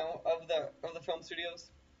 6 right now of the film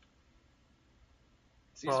studios?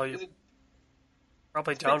 Well,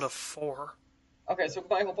 probably down to 4. Okay, so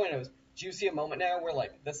my whole point is, do you see a moment now where,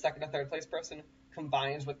 the second or third place person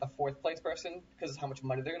combines with the fourth place person because of how much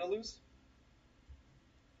money they're going to lose?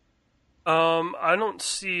 I don't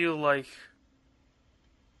see,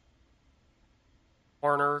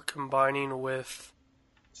 Warner combining with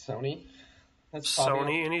Sony?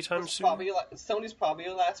 Sony anytime soon? Sony's probably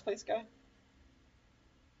your last place guy?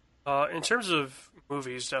 In terms of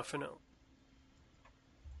movies, definitely.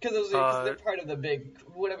 Because they're part of the big,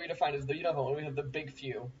 whatever you define as we have the big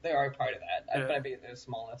few. They are part of that. Yeah. But I bet they're the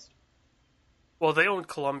smallest. Well, they own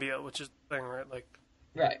Columbia, which is the thing, right?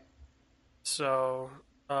 Right. So,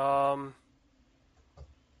 because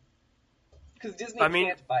Disney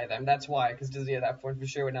can't buy them. That's why. Because Disney at that point for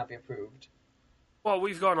sure would not be approved. Well,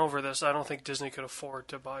 we've gone over this. I don't think Disney could afford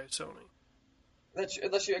to buy Sony.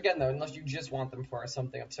 Unless you just want them for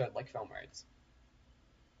something absurd like film rights.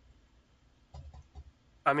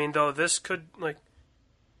 I mean, though, this could,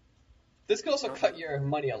 This could also cut your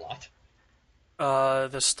money a lot.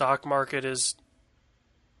 The stock market is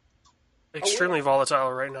extremely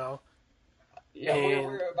volatile right now. Yeah,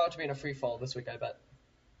 we're about to be in a free fall this week, I bet.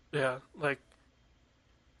 Yeah,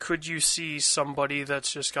 could you see somebody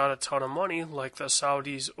that's just got a ton of money, like the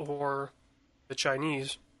Saudis or the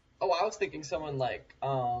Chinese? Oh, I was thinking someone like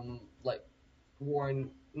not Warren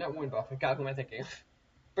Buffett. God, who am I thinking of?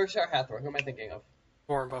 Berkshire Hathaway. Who am I thinking of?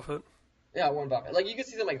 Warren Buffett. Yeah, Warren Buffett. You could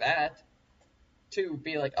see something like that to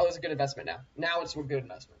be oh, it's a good investment now. Now it's a good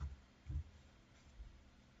investment.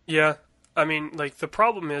 Yeah, I mean, the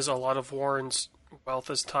problem is a lot of Warren's wealth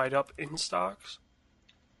is tied up in stocks.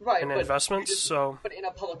 Right, and investments, but in a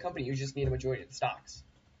public company, you just need a majority of the stocks.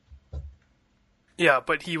 Yeah,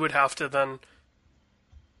 but he would have to then.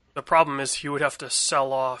 The problem is he would have to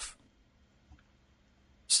sell off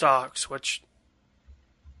stocks, which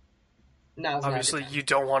Now's not a good obviously time. you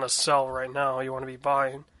don't want to sell right now. You want to be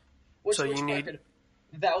buying. So Which you for need. record,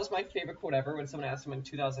 that was my favorite quote ever when someone asked him in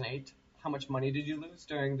 2008, how much money did you lose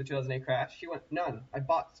during the 2008 crash? He went, none. I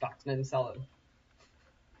bought stocks and didn't sell them.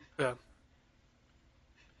 Yeah.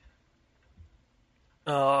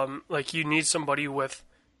 Like you need somebody with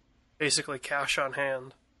basically cash on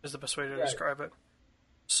hand is the best way to Right. describe it.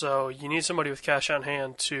 So you need somebody with cash on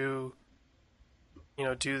hand to,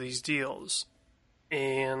 do these deals.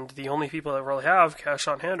 And the only people that really have cash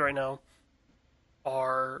on hand right now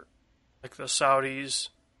are like the Saudis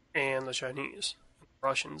and the Chinese,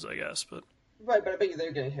 Russians, I guess. But Right, but I bet you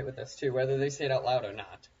they're getting hit with this too, whether they say it out loud or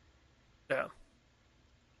not. yeah,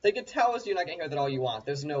 They could tell us you're not getting hit with it all you want.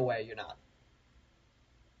 There's no way you're not.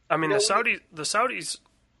 I mean No, the Saudis'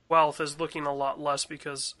 wealth is looking a lot less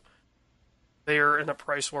because they are in a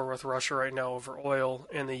price war with Russia right now over oil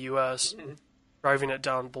in the U.S., driving it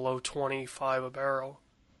down below 25 a barrel.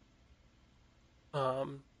 But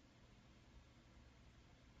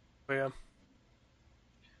yeah.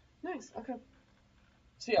 Nice, okay.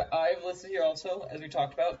 So yeah, I've listed here also, as we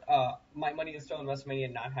talked about, my money is still in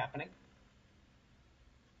WrestleMania not happening.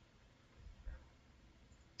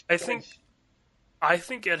 I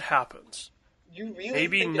think it happens. You really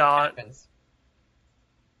Maybe think not. it happens?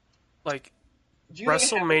 Like Do you think it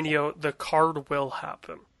happens- WrestleMania, the card will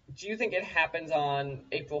happen. Do you think it happens on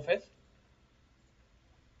April 5th?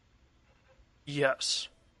 Yes.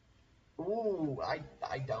 Ooh, I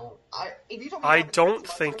don't. If you told me I it happened don't 6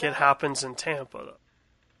 months think from it now, happens in Tampa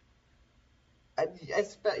though.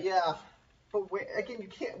 yeah. But again, you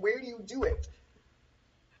can't. Where do you do it?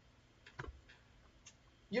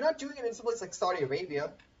 You're not doing it in someplace like Saudi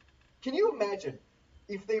Arabia. Can you imagine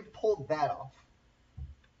if they pulled that off?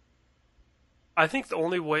 I think the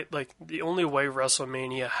only way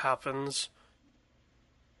WrestleMania happens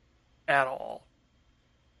at all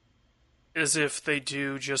is if they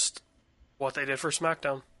do just what they did for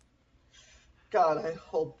SmackDown. God, I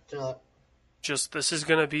hope not. Just this is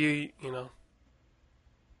gonna be,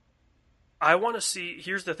 I want to see.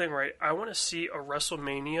 Here's the thing, right? I want to see a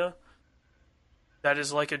WrestleMania that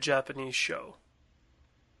is like a Japanese show.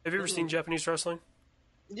 Have you ever seen Japanese wrestling?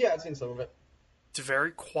 Yeah, I've seen some of it. It's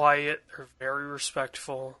very quiet. They're very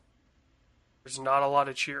respectful. There's not a lot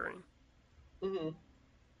of cheering. Mm-hmm.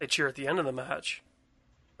 They cheer at the end of the match.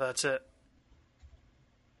 That's it.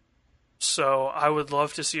 So I would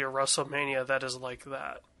love to see a WrestleMania that is like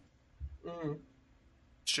that. Mm-hmm.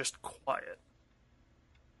 It's just quiet.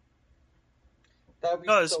 That would be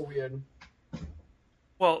Because- so weird.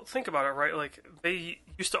 Well, think about it, right? Like, they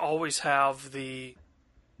used to always have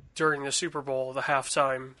during the Super Bowl, the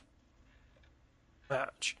halftime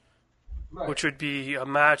match, Right. which would be a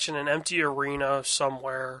match in an empty arena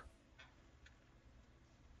somewhere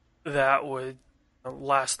that would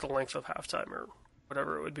last the length of halftime or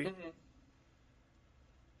whatever it would be. Mm-hmm.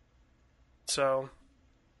 So,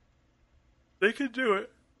 they could do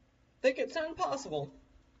it. Think it's not impossible.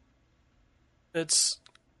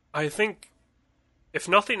 I think, if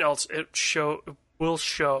nothing else, it will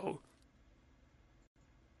show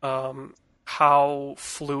how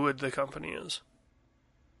fluid the company is.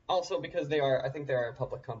 Also, because I think they are a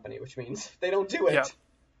public company, which means they don't do it. Yeah.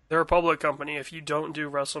 They're a public company. If you don't do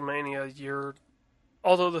WrestleMania,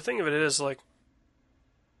 although the thing of it is, like,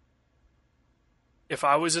 if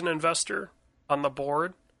I was an investor on the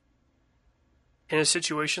board in a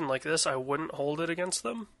situation like this, I wouldn't hold it against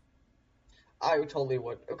them. I totally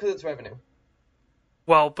would, because it's revenue.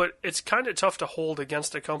 Well, but it's kind of tough to hold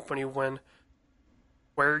against a company when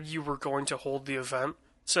where you were going to hold the event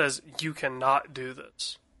says you cannot do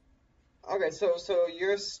this. Okay, so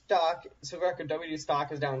your stock, so record WWE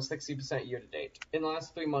stock is down 60% year to date. In the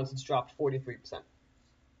last 3 months, it's dropped 43%.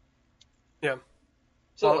 Yeah.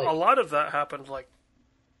 So Well, a lot of that happened like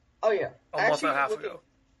oh yeah, a month and a half ago.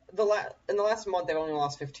 In the last month, they've only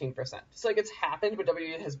lost 15%. So like it's happened, but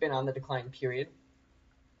WWE has been on the decline. Period.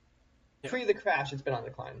 Yeah. Pre the crash, it's been on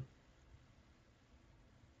decline.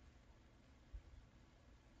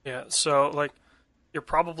 Yeah, so like you're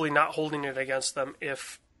probably not holding it against them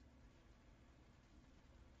if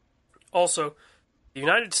also the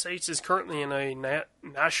United States is currently in a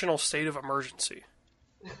national state of emergency.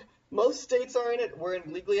 Most states are in it. We're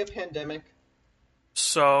in legally a pandemic.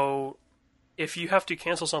 So if you have to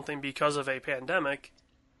cancel something because of a pandemic,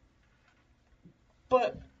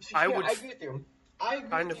 But I yeah, would I agree with you. I agree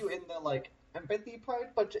kind with of- you in the like empathy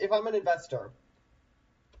part. But if I'm an investor,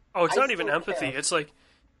 oh, it's I not even still empathy. care. It's like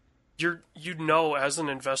you know as an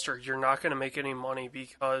investor you're not going to make any money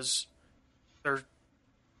because there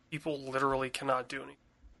people literally cannot do anything.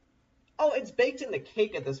 Oh, it's baked in the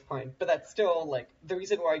cake at this point, but that's still like the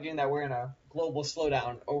reason we're arguing that we're in a global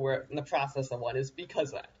slowdown or we're in the process of one is because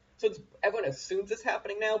of that. So everyone assumes it's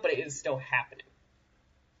happening now, but it is still happening.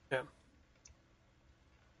 Yeah.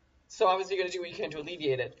 So obviously you're going to do what you can to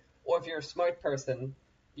alleviate it. Or if you're a smart person,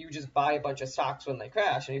 you just buy a bunch of stocks when they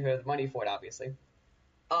crash and you have the money for it, obviously.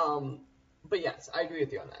 But yes, I agree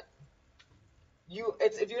with you on that.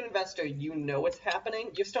 If you're an investor, you know what's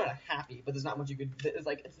happening. You're still not happy, but there's not much you could.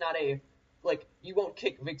 It's not you won't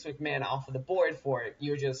kick Vince McMahon off of the board for it.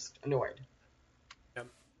 You're just annoyed.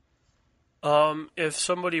 If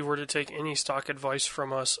somebody were to take any stock advice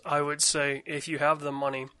from us, I would say if you have the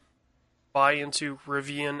money, buy into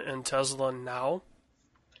Rivian and Tesla now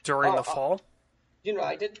during the fall. You know,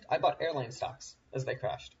 I did. I bought airline stocks as they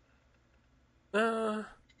crashed.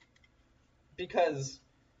 Because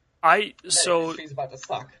the industry's about to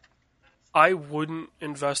suck. I wouldn't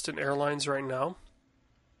invest in airlines right now,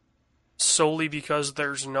 solely because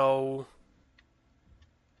there's no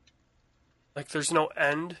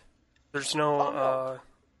end. There's no. No.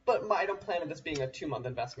 But I don't plan on this being a 2-month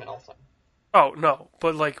investment also. Oh, no.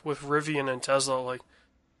 But, with Rivian and Tesla,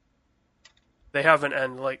 they have an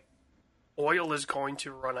end. Oil is going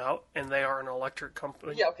to run out, and they are an electric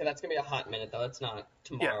company. Yeah, okay, that's going to be a hot minute, though. That's not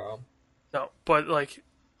tomorrow. Yeah. No, but,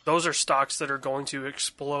 those are stocks that are going to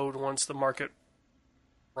explode once the market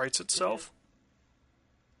rights itself.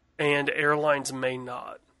 Mm-hmm. And airlines may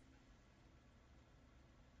not.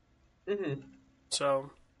 Mm-hmm.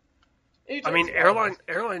 So...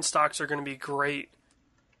 airline stocks are going to be great,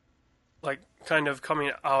 kind of coming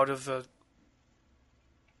out of the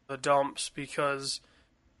dumps because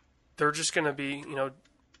they're just going to be, you're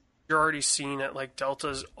already seeing it,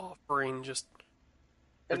 Delta's offering just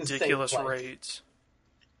ridiculous rates.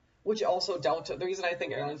 Which also Delta, the reason I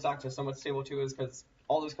think airline stocks are somewhat stable too is because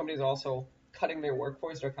all those companies are also cutting their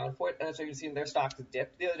workforce to account for it, and that's why you've seen their stocks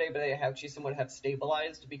dip the other day, but they have somewhat have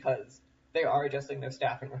stabilized because they are adjusting their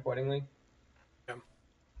staffing accordingly. Yeah.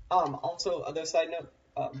 Also, other side note,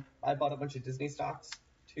 I bought a bunch of Disney stocks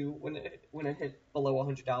too when it hit below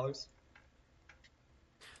 $100.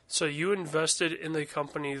 So you invested in the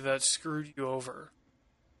company that screwed you over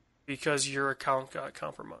because your account got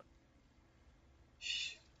compromised.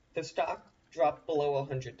 The stock dropped below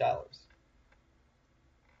 $100.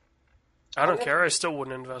 I don't care. I still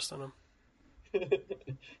wouldn't invest in them.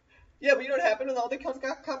 Yeah, but you know what happened when all the accounts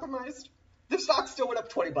got compromised? The stock still went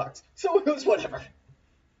up $20, so it was whatever.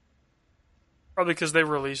 Probably because they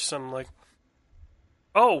released some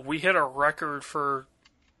we hit a record for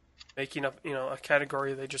making up, a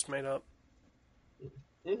category they just made up.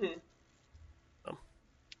 Mm-hmm.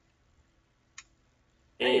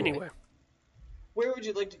 Anyway. Where would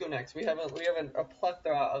you like to go next? We have a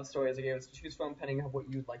plethora of stories I gave us to choose from, depending on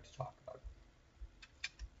what you'd like to talk about.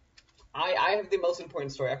 I have the most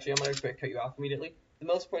important story. Actually, I'm going to cut you off immediately. The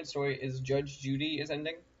most important story is Judge Judy is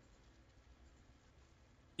ending.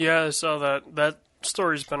 Yeah, I saw that. That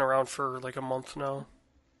story's been around for a month now.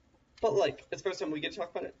 But it's the first time we get to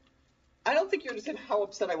talk about it. I don't think you understand how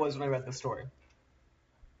upset I was when I read the story.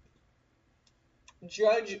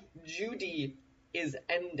 Judge Judy is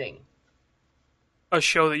ending. A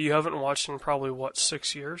show that you haven't watched in probably,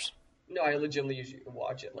 6 years? No, I legitimately usually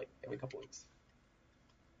watch it every couple weeks.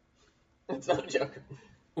 That's not a joke.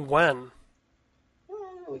 When?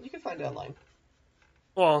 You can find it online.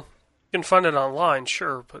 Well, you can find it online,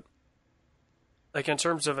 sure, but in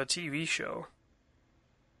terms of a TV show.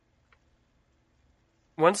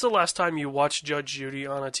 When's the last time you watched Judge Judy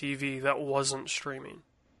on a TV that wasn't streaming?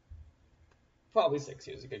 Probably 6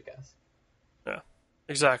 years, a good guess. Yeah,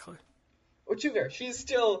 exactly. Or to be fair, she's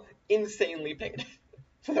still insanely paid,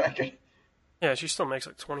 for the record. Yeah, she still makes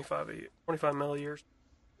 25 mil a year.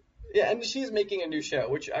 Yeah, and she's making a new show,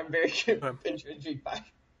 which I'm very intrigued by.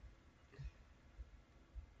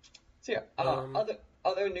 So yeah,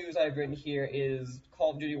 other news I've written here is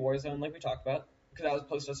Call of Duty Warzone, like we talked about, because that was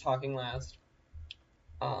post us talking last.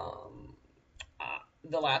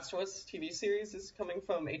 The Last of Us TV series is coming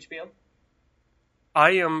from HBO.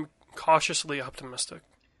 I am cautiously optimistic.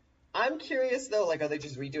 I'm curious though, are they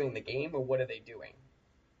just redoing the game, or what are they doing?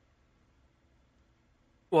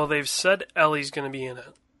 Well, they've said Ellie's going to be in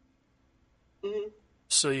it. Mm-hmm.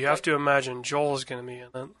 So you have to imagine Joel's going to be in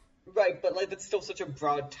it. Right, but that's still such a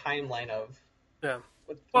broad timeline of... Yeah.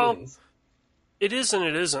 Well, it is and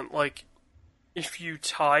it isn't. If you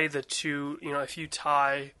tie the two, if you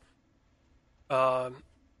tie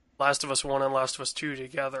Last of Us 1 and Last of Us 2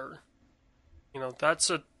 together, that's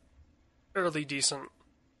a fairly decent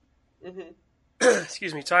Hmm.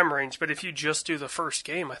 excuse me, time range. But if you just do the first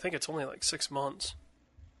game, I think it's only like 6 months.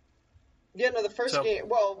 Yeah, no, the first So game.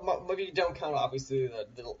 Well, maybe you don't count obviously the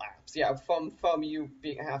laps. Yeah, from you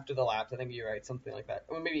being after the laps, I think you're right, something like that.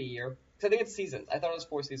 Or maybe a year. 'Cause I think it's seasons. I thought it was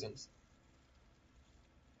 4 seasons.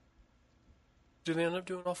 do they end up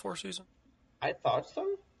doing all 4 seasons? I thought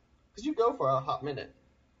so. Because you go for a hot minute.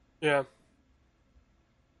 Yeah.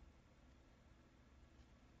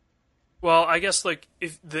 Well, I guess like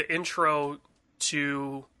if the intro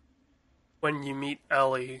to when you meet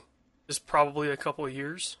Ellie is probably a couple of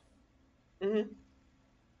years. Hmm.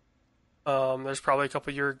 There's probably a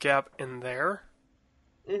couple year gap in there,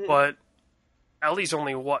 Hmm. but Ellie's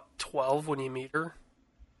only what 12 when you meet her.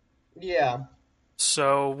 Yeah.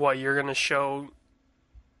 So what you're gonna show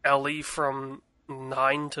Ellie from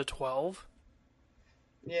 9 to 12?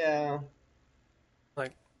 Yeah.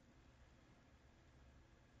 Like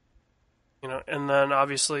and then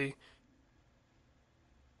obviously,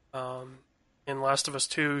 in Last of Us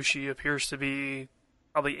 2, she appears to be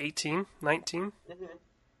probably 18, 19, Hmm.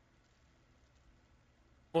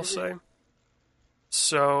 we'll Hmm. say.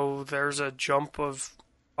 So there's a jump of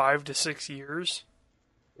 5 to 6 years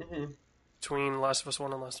Hmm. between Last of Us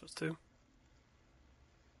 1 and Last of Us 2.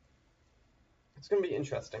 It's gonna be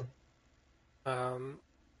interesting. Um,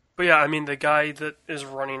 but yeah, I mean, the guy that is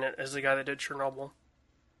running it is the guy that did Chernobyl.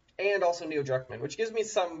 And also Neil Druckmann, which gives me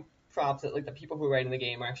some props that like the people who are writing the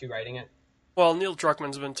game are actually writing it. Well, Neil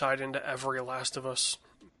Druckmann's been tied into every Last of Us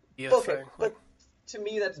media Okay, thing. Like, but to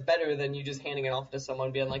me that's better than you just handing it off to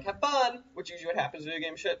someone being like, "Have fun," which usually what happens with video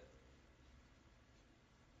game shit.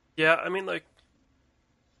 yeah, I mean, like,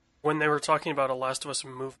 when they were talking about a Last of Us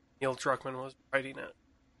movie, Neil Druckmann was writing it.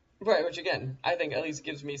 Right, which again, I think at least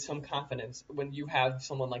gives me some confidence when you have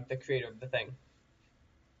someone like the creator of the thing.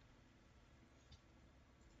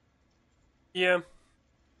 Yeah.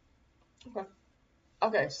 Okay.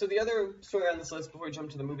 Okay, so the other story on this list before we jump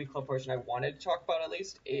to the movie club portion I wanted to talk about at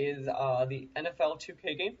least is the NFL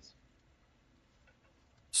 2K games.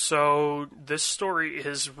 So this story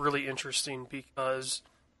is really interesting because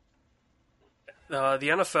the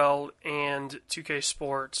NFL and 2K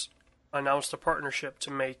Sports announced a partnership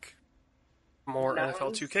to make more NFL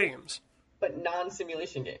Non 2K games. but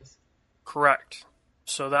non-simulation games. Correct.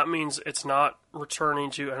 So that means it's not returning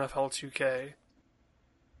to NFL 2K.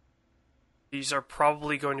 These are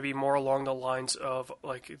probably going to be more along the lines of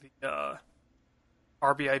like the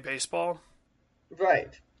RBI baseball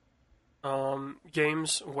Right.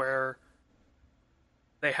 games where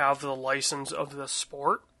they have the license of the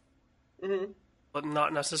sport, Hmm. but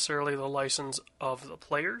not necessarily the license of the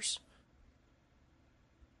players.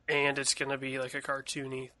 And it's going to be like a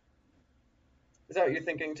cartoony. Is that what you're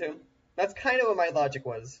thinking too? That's kind of what my logic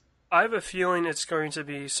was. I have a feeling it's going to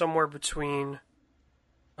be somewhere between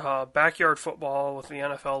backyard football with the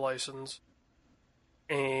NFL license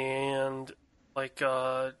and like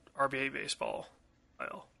RBA baseball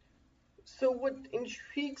style. So what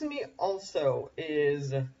intrigues me also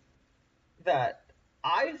is that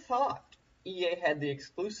I thought EA had the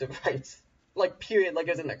exclusive rights, like period, like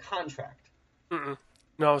as in a contract. Mm-mm.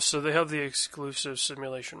 No, so they have the exclusive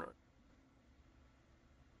simulation right.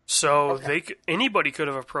 So Okay. anybody could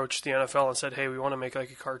have approached the NFL and said, "Hey, we want to make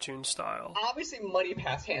like a cartoon style." Obviously, money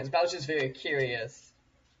passed hands, but I was just very curious.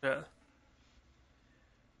 Yeah.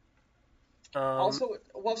 Um, Also,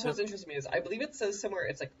 what's interesting to me is I believe it says somewhere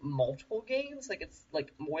it's like multiple games, like it's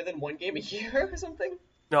like more than one game a year or something.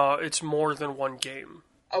 no, it's more than one game.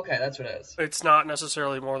 Okay, that's what it is. It's not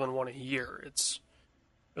necessarily more than one a year. It's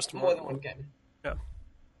just more More than than one one. game. Yeah.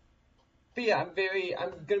 But yeah, I'm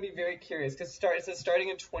gonna be very curious because it says starting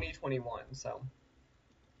in 2021. So,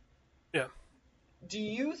 Yeah. do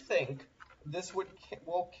you think this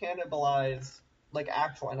will cannibalize like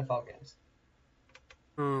actual NFL games?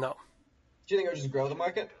 No. Do you think it'll just grow the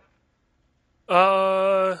market?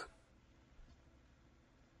 Uh,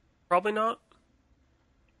 Probably not.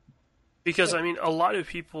 Because I mean, a lot of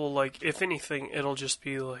people like, if anything, it'll just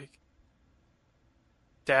be like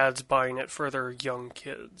dads buying it for their young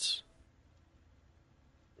kids.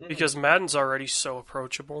 Mm-hmm. Because Madden's already so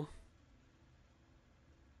approachable.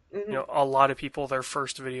 Mm-hmm. A lot of people, their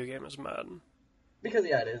first video game is Madden. Because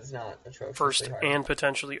yeah, it is not atrociously First hard. and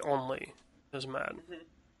potentially only is Madden.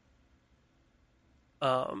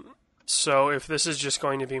 Mm-hmm. So if this is just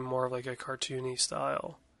going to be more of like a cartoony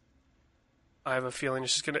style, I have a feeling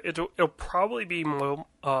it's just it'll probably be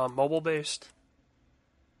mobile based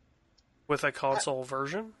with a console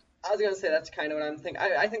version. I was gonna say that's kind of what I'm thinking.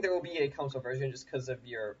 I think there will be a console version just because of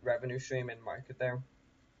your revenue stream and market there.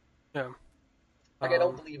 Yeah. Like I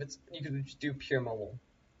don't believe you could just do pure mobile.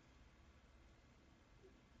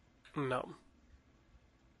 No.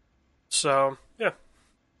 So, yeah.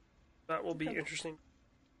 That will be interesting.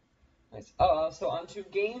 Nice. So on to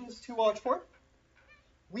games to watch for.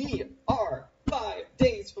 We are 5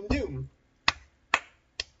 days from Doom.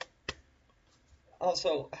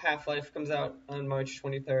 Also, Half-Life comes out on March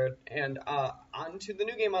 23rd. And on to the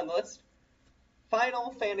new game on the list.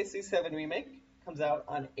 Final Fantasy VII Remake comes out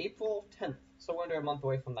on April 10th. So we're under a month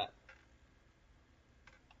away from that.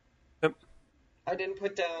 Yep. I didn't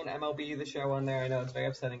put down MLB The Show on there. I know it's very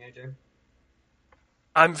upsetting, AJ.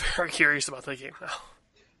 I'm very curious about that game now.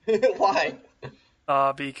 Why?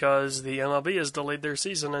 Because the MLB has delayed their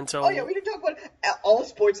season until... Oh yeah, we didn't talk about all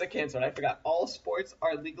sports are canceled. I forgot. All sports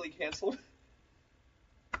are legally canceled.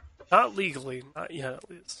 Not legally. Not yet, at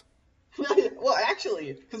least. Well,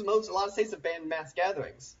 actually, because a lot of states have banned mass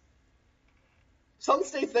gatherings. Some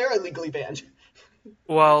states there are legally banned.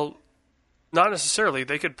 Well, not necessarily.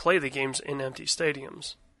 They could play the games in empty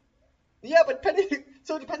stadiums. Yeah, but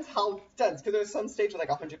so it depends how dense, because there's some states with like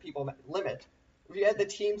 100 people limit. If you had the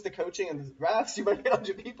teams, the coaching, and the refs, you might get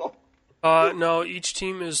 100 people. No, each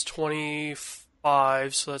team is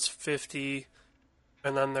 25, so that's 50,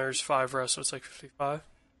 and then there's 5 refs, so it's like 55.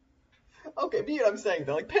 Okay, but you know what I'm saying,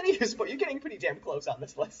 though. Like, Penny, you're getting pretty damn close on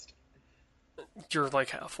this list. You're like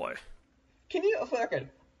halfway. Can you, for the record,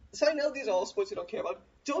 so I know these are all sports you don't care about.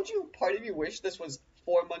 Don't you, part of you, wish this was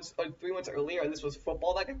 4 months or 3 months earlier and this was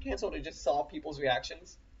football that got canceled and just saw people's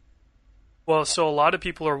reactions? Well, so a lot of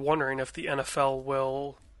people are wondering if the NFL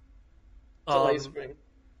will... Delay spring.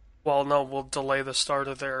 Well, no, will delay the start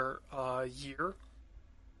of their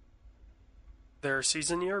their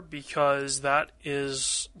season year, because that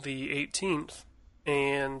is the 18th,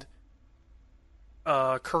 and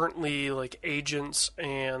currently, like, agents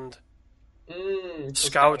and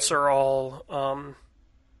scouts are all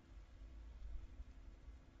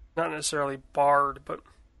not necessarily barred, but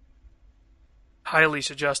highly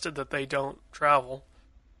suggested that they don't travel.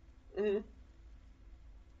 Mm-hmm.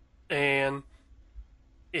 And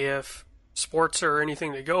if sports are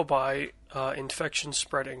anything to go by, infections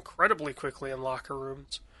spread incredibly quickly in locker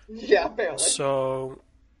rooms. Yeah, apparently. So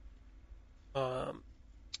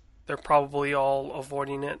they're probably all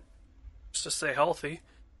avoiding it just to stay healthy.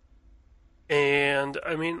 And,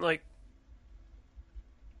 I mean, like,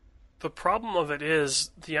 the problem of it is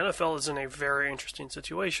the NFL is in a very interesting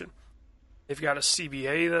situation. They've got a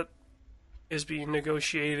CBA that is being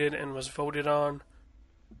negotiated and was voted on.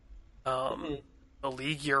 The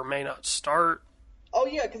league year may not start. Oh,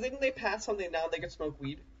 yeah, because didn't they pass something now they could smoke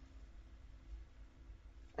weed?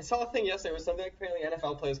 I saw a thing yesterday where something like apparently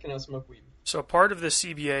NFL players can now smoke weed. So part of the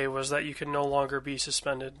CBA was that you can no longer be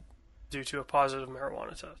suspended due to a positive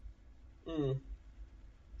marijuana test.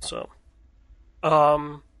 So,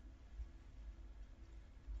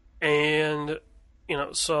 and, you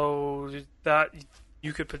know, so that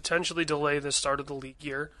you could potentially delay the start of the league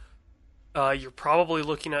year. You're probably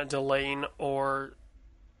looking at delaying or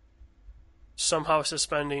somehow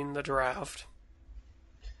suspending the draft.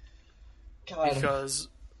 God. Because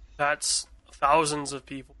that's thousands of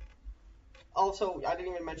people. Also, I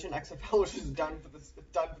didn't even mention XFL, which is done for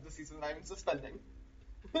the season, not even suspending.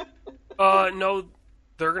 No,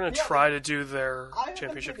 they're going to try to do their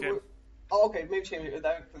championship game. Oh, okay, maybe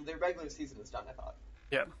their regular season is done, I thought.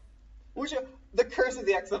 Yeah. Which, the curse of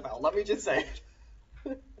the XFL, let me just say.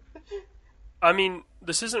 I mean,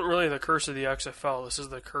 this isn't really the curse of the XFL. This is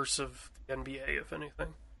the curse of the NBA, if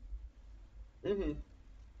anything. Mm-hmm.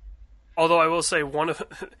 Although I will say, one of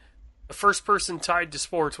the first person tied to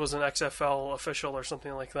sports was an XFL official or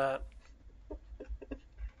something like that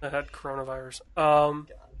that had coronavirus.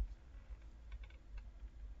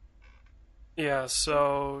 Yeah,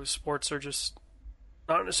 so sports are just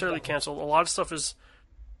not necessarily canceled. A lot of stuff is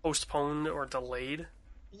postponed or delayed.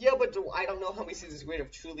 Yeah, but I don't know how many seasons would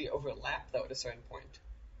have truly overlapped, though, at a certain point.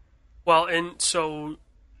 Well, and so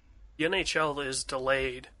the NHL is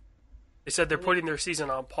delayed. They said they're putting their season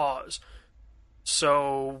on pause.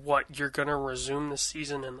 So, what, you're going to resume the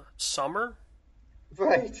season in the summer?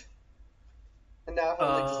 Right. And now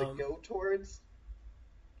how does it go towards?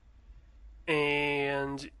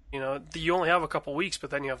 And, you know, you only have a couple weeks, but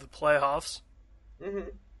then you have the playoffs. Mm-hmm.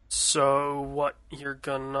 So, what, you're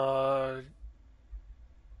going to,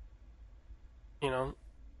 you know,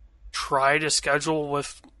 try to schedule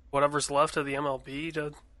with whatever's left of the MLB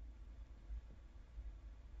to,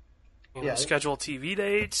 you know, schedule TV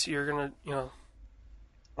dates. You're going to, you know.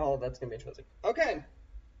 Oh, that's going to be interesting. Okay.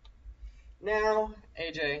 Now,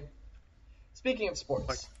 AJ, speaking of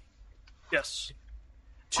sports. Yes.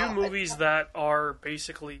 Two movies that are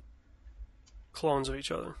basically clones of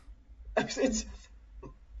each other.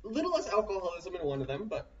 little less alcoholism in one of them,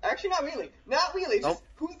 but actually not really. Not really. It's Nope. just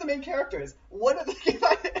who's the main characters. One of the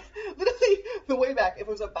literally the way back, if it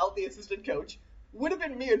was about the assistant coach, would have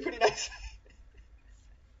been me and pretty nice.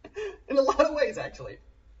 In a lot of ways, actually.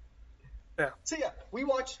 Yeah. So yeah, we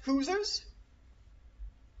watched Hoosiers. Is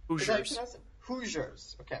that how you Hoosiers. pronounce it?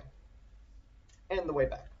 Hoosiers. Okay. And the way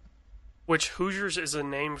back. Which Hoosiers is a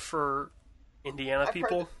name for Indiana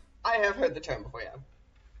people. I have heard the term before, yeah.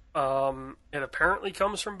 It apparently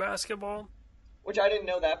comes from basketball. Which I didn't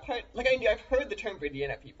know that part. Like I've heard the term for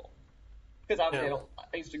Indiana people, because obviously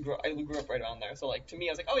Yeah. I grew up right around there. So like to me,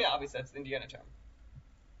 I was like, oh yeah, obviously that's the Indiana term.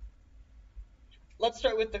 Let's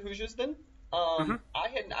start with the Hoosiers then. I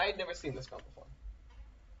had never seen this film before.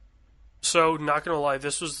 So, not gonna lie,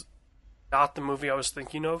 this was not the movie I was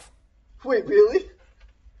thinking of. Wait, really?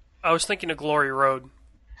 I was thinking of Glory Road,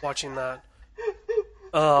 watching that.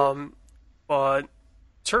 But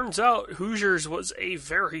turns out Hoosiers was a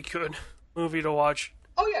very good movie to watch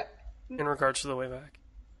Oh yeah, in regards to the way back.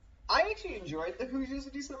 I actually enjoyed the Hoosiers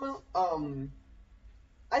a decent amount.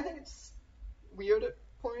 I think it's weird at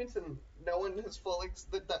points, and no one has fully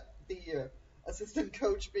the assistant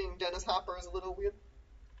coach being Dennis Hopper is a little weird.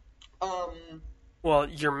 Well,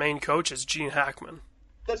 your main coach is Gene Hackman.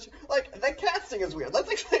 That's like the casting is weird.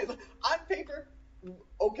 Let's explain. On paper,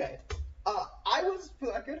 okay. I was for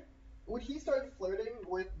the record when he started flirting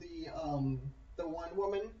with the one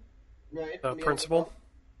woman, right? The principal.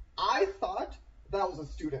 I thought that was a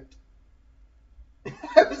student.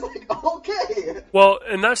 I was like, okay. Well,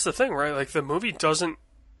 and that's the thing, right? Like, the movie doesn't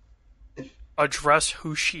address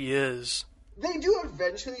who she is. They do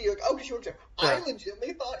eventually. You're like, okay, sure. Yeah. I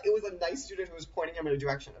legitimately thought it was a nice student who was pointing him in a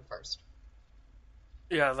direction at first.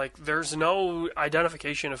 Yeah, like, there's no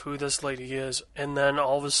identification of who this lady is, and then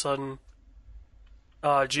all of a sudden,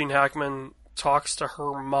 Gene Hackman talks to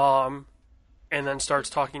her mom, and then starts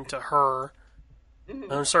talking to her,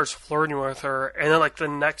 and then starts flirting with her, and then, like, the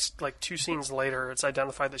next, like, 2 scenes later, it's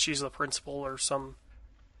identified that she's the principal or some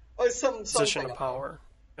Or some position something of power.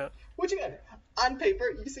 Yeah. Which again, on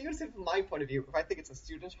paper, you see from my point of view, if I think it's a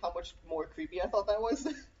student, how much more creepy I thought that was.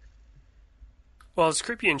 Well, it's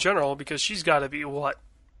creepy in general, because she's got to be, what,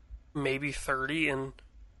 maybe 30, and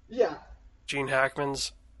Yeah. Gene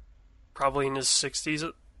Hackman's probably in his 60s.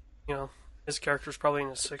 You know, his character's probably in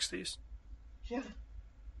his 60s. Yeah.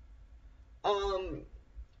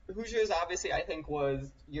 Hoosiers obviously I think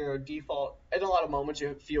was your default in a lot of moments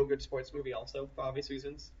your feel good sports movie also for obvious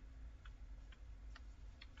reasons.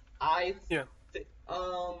 Yeah.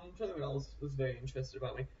 I'm trying to think what else was very interested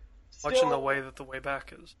about me. Much in the way that the way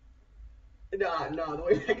back is. No, the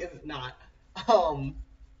way back is not.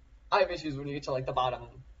 I have issues when you get to like the bottom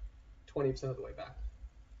 20% of the way back.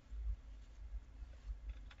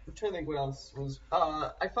 I'm trying to think what else was.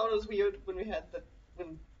 I found it was weird when we had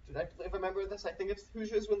if I remember this, I think it's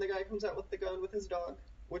Hoosiers when the guy comes out with the gun with his dog,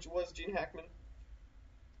 which was Gene Hackman.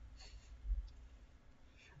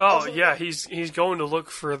 Oh, Also- yeah, he's going to look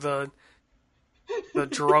for the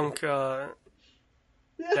drunk dad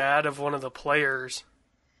of one of the players.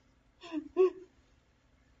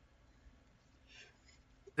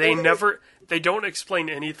 They don't explain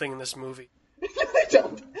anything in this movie. I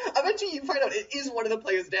don't. Eventually you find out it is one of the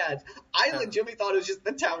players' dads. I legitimately thought it was just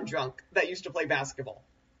the town drunk that used to play basketball.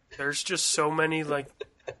 There's just so many, like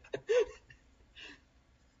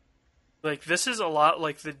this is a lot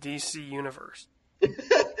like the DC universe.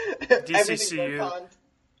 DCCU.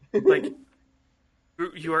 Like,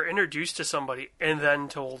 you are introduced to somebody and then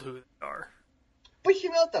told who they are. But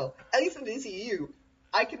hear me out though. At least in the DCU,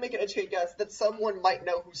 I can make an educated guess that someone might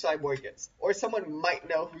know who Cyborg is, or someone might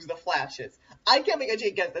know who the Flash is. I can't make an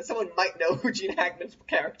educated guess that someone might know who Gene Hackman's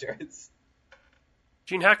character is.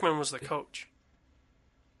 Gene Hackman was the coach.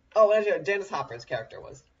 Oh, actually, Dennis Hopper's character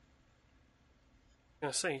was. I'm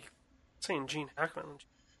gonna say, saying Gene Hackman,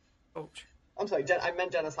 coach. I'm sorry, I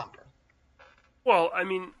meant Dennis Hopper. Well, I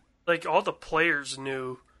mean, like, all the players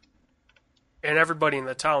knew, and everybody in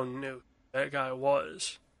the town knew who that guy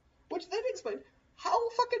was. Which then explains how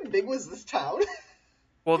fucking big was this town?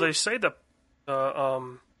 Well, they say the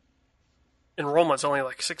enrollment's only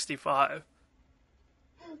like 65.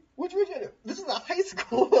 Which this is a high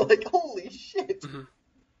school. Like, holy shit. Mm-hmm.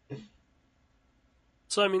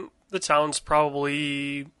 So, I mean, the town's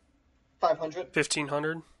probably 500?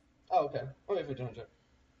 1,500. Oh, okay. Only 1,500.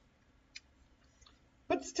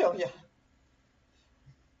 But still, yeah.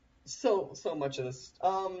 So much of this.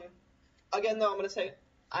 Again, though, I'm going to say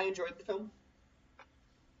I enjoyed the film.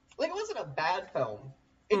 Like, it wasn't a bad film.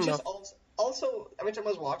 It just also, every time I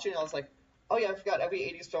was watching, I was like, oh yeah, I forgot every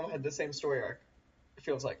 80s film had the same story arc. It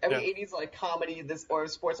feels like. Every 80s, like, comedy, or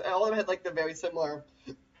sports, all of them had, like, the very similar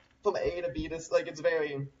from A to B to like it's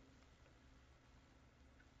very.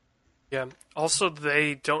 Yeah. Also,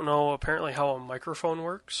 they don't know apparently how a microphone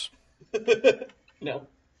works No.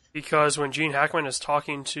 because when Gene Hackman is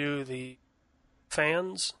talking to the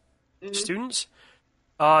fans, Hmm. students,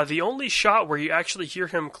 the only shot where you actually hear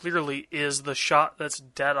him clearly is the shot that's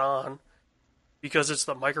dead on because it's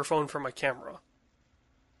the microphone from a camera.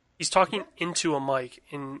 He's talking into a mic,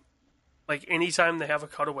 and like anytime they have a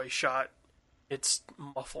cutaway shot, it's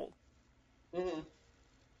muffled. Hmm.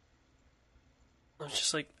 I was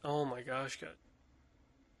just like, oh my gosh, God.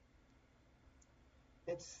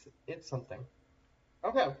 It's something.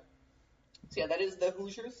 Okay. So yeah, that is the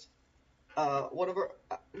Hoosiers. One of our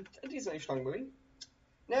a decently strong movie.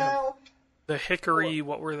 Yeah. Now, The for, Hickory,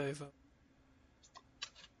 what were they? The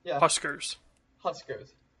yeah, Huskers.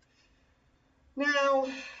 Huskers. Now,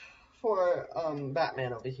 for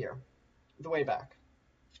Batman over here, the way back.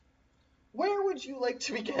 Where would you like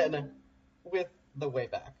to begin with the way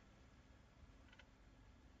back?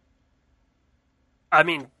 I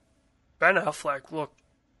mean, Ben Affleck, look,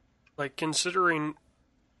 like considering,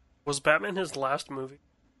 was Batman his last movie?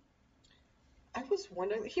 I was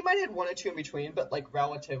wondering, he might have had one or two in between, but like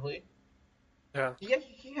relatively. Yeah. Yeah,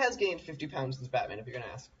 he has gained 50 pounds since Batman, if you're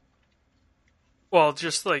gonna ask. Well,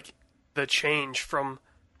 just like the change from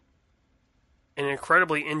an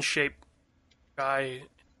incredibly in shape guy,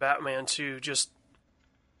 Batman, to just.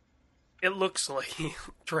 It looks like he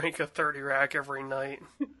drank a 30 rack every night.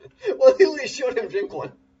 Well, at least showed him drink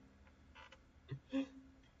one.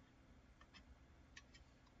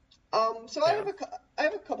 So Yeah. I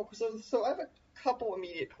have a couple, so I have a couple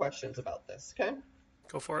immediate questions about this. Okay.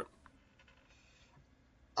 Go for it.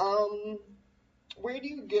 Um, where do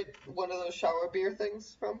you get one of those shower beer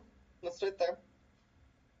things from? Let's start there.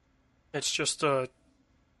 It's just a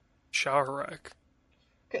shower rack.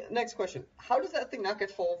 Okay. Next question: how does that thing not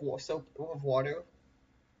get full of water?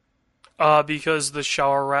 Because the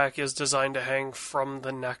shower rack is designed to hang from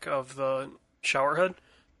the neck of the shower head.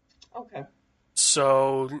 Okay.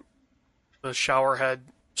 So the shower head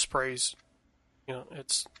sprays,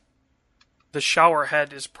 it's the shower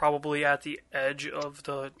head is probably at the edge of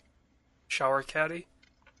the shower caddy,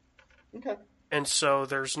 Okay. and so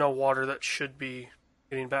there's no water that should be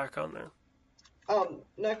getting back on there.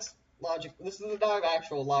 Next logic. This is not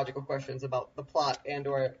actual logical questions about the plot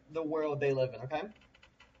and/or the world they live in. Okay.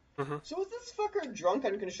 Hmm. So is this fucker drunk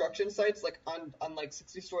on construction sites, like on like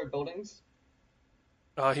 60-story buildings?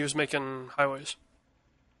 He was making highways.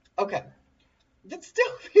 Okay. That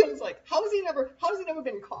still feels like how has he never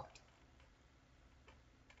been caught?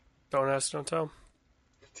 Don't ask, don't tell.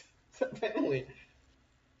 Apparently,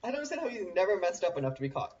 I don't understand how he's never messed up enough to be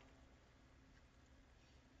caught.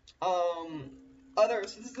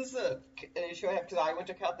 So this is an issue I have because I went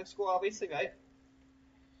to Catholic school, obviously, right?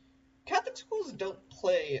 Catholic schools don't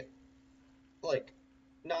play like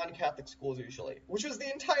non-Catholic schools usually, which was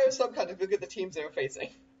the entire subcontext. Look at the teams they were facing.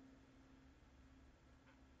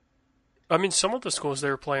 I mean, some of the schools they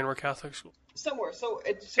were playing were Catholic schools. Somewhere. So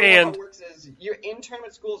how And it works is your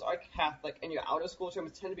in-tournament schools are Catholic, and your out-of-school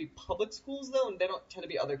tournaments tend to be public schools, though, and they don't tend to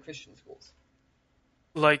be other Christian schools.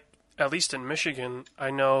 like, at least in Michigan,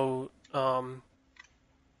 I know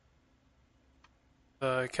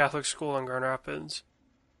the Catholic school in Grand Rapids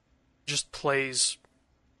just plays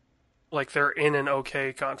like they're in an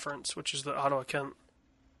okay conference, which is the Ottawa Kent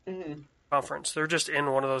Mm-hmm. conference. They're just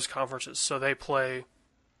in one of those conferences, so they play.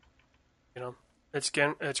 It's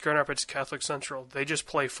Grand Rapids Catholic Central. They just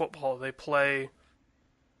play football. They play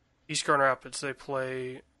East Grand Rapids. They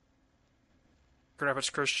play Grand Rapids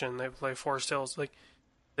Christian. They play Forest Hills. Like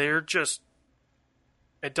they're just.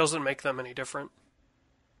 It doesn't make them any different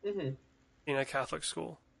Mm-hmm. in a Catholic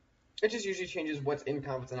school. It just usually changes what's in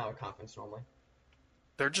conference and out of conference normally.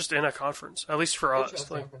 They're just in a conference, at least for us.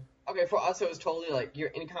 Interesting. Like, Okay, for us it was totally like you're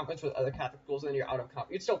in conference with other Catholic schools and then you're out of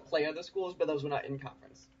conference. You'd still play other schools, but those were not in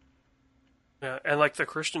conference. yeah, and like the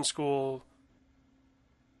Christian school,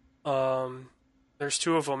 there's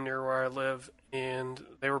two of them near where I live, and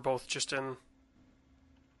they were both just in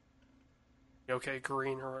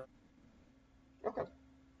green or. Okay.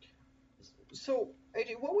 So,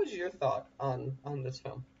 AJ, what was your thought on this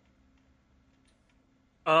film?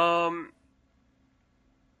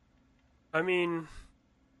 I mean,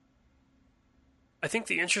 I think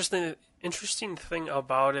the interesting thing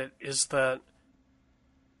about it is that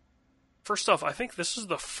first off, I think this is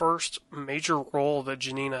the first major role that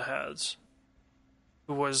Janina has.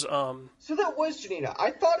 Who was So that was Janina.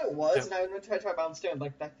 I thought it was, yeah. and I went to try to understand.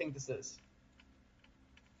 Like, I think this is.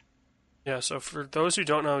 Yeah, so for those who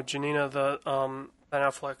don't know, Janina, the Ben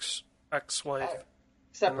Affleck's ex-wife,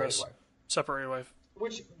 Separated this- wife. separated wife,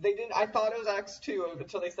 which they didn't. I thought it was X too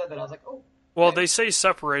until they said that. I was like, oh. Well, Okay. they say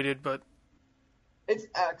separated, but It's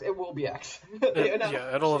X. It will be X. They announced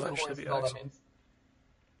yeah, it'll Secret eventually Wars be is all X.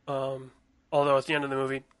 that means. Although at the end of the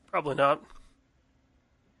movie, probably not.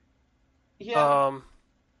 Yeah.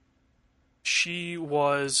 She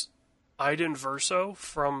was Iden Verso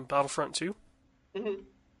from Battlefront 2.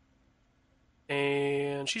 Mm-hmm.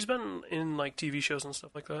 And she's been in like TV shows and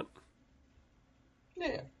stuff like that.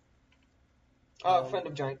 Yeah. Friend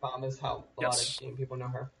of Giant Bomb is how a lot Yes. of game people know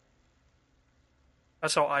her.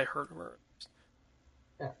 That's how I heard of her.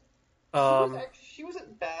 Yeah. Um, She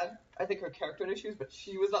wasn't bad. I think her character had issues, but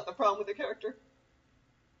she was not the problem with the character.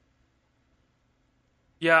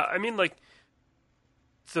 yeah, I mean, like,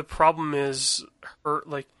 the problem is her,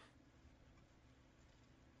 like,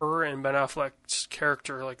 her and Ben Affleck's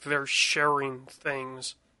character, like, they're sharing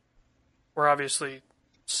things. Were obviously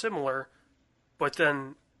similar, but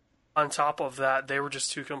then on top of that, they were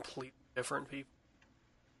just two completely different people.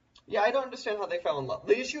 Yeah, I don't understand how they fell in love.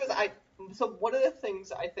 The issue is, so one of the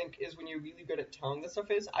things I think is when you're really good at telling this stuff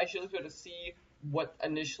is, I should be able to see what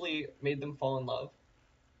initially made them fall in love.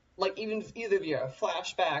 Like, even either via a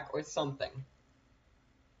flashback or something.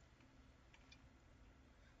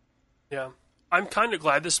 Yeah, I'm kind of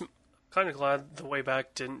glad the way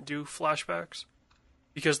back didn't do flashbacks,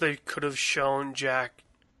 because they could have shown Jack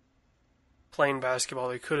playing basketball.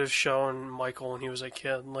 They could have shown Michael when he was a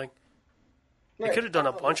kid. Like, they Right. could have done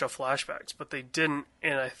a bunch of flashbacks, but they didn't,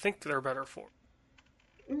 and I think they're better for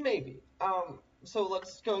it. Maybe. So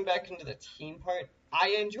let's going back into the team part. I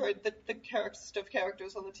enjoyed the stiff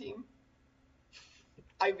characters on the team.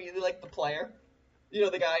 I really like the player. You know,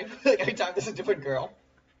 the guy, like, every time there's a different girl.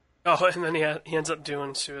 Oh, and then he ends up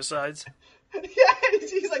doing suicides. Yeah,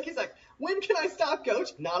 he's like, when can I stop, coach?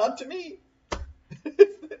 Not up to me.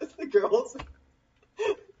 It's the girls.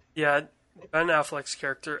 Yeah, Ben Affleck's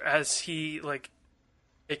character, as he, like,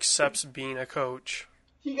 accepts being a coach.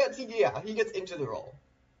 He gets into the role.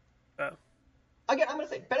 Yeah. Again, I'm gonna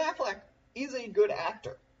say Ben Affleck is a good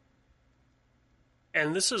actor.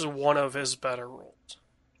 And this is one of his better roles.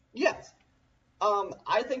 Yes.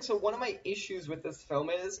 I think so. One of my issues with this film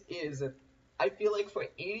is I feel like for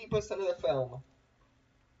 80% of the film,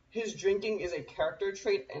 his drinking is a character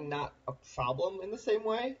trait and not a problem in the same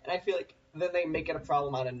way. And I feel like then they make it a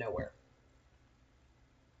problem out of nowhere.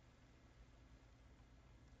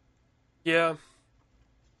 Yeah.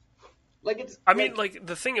 Like it's. I mean, like,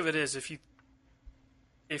 the thing of it is, if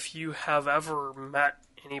you have ever met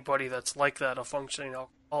anybody that's like that, a functioning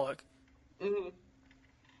alcoholic, Mm-hmm.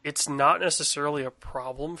 it's not necessarily a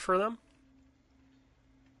problem for them.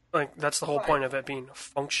 Like, that's the whole Right. point of it being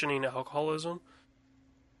functioning alcoholism,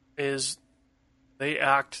 is they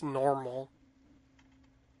act normal,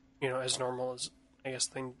 as normal as I guess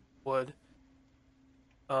they would.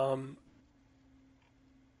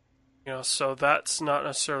 So that's not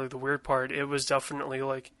necessarily the weird part. It was definitely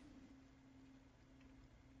like,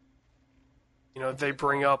 they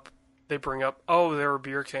bring up, oh, there were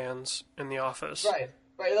beer cans in the office. Right.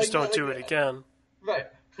 Like, Just don't do it again. Right.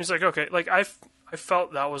 He's like, okay, like I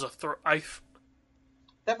felt that was a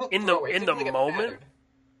That felt in throwaway. It the didn't really get moment,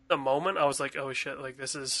 mattered. I was like, oh shit, like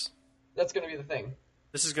this is That's gonna be the thing.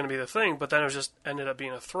 going to be the thing. But then it just ended up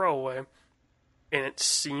being a throwaway, and it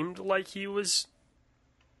seemed like he was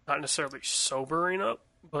not necessarily sobering up,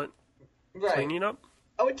 but Right. cleaning up.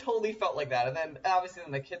 Oh, it totally felt like that. And then obviously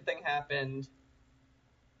then the kid thing happened.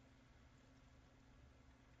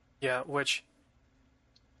 Yeah, which,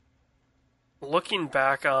 looking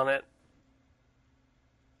back on it,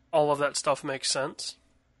 all of that stuff makes sense.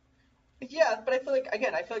 Yeah, but I feel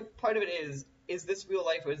like part of it is this real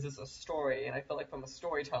life or is this a story? And I feel like from a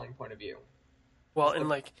storytelling point of view. Well, that's and the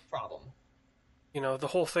like, problem. the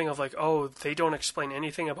whole thing of like, oh, they don't explain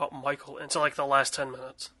anything about Michael until like the last 10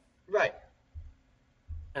 minutes. Right.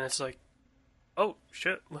 And it's like, oh,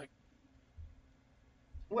 shit, like,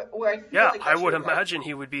 Where I feel yeah, like I would imagine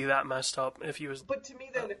he would be that messed up if he was. But to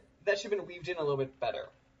me, then that should have been weaved in a little bit better.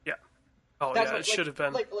 Yeah. Oh, That's yeah, what, it should have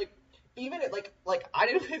been. Like even at like I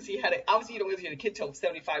didn't realize he had it. Obviously, you don't realize he had a kid till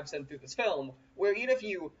 75% through this film. Where even if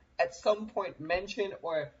you at some point mention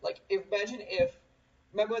or like imagine if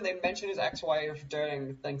remember when they mentioned his ex-wife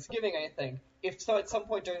during Thanksgiving, I think. If so, at some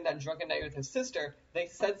point during that drunken night with his sister, they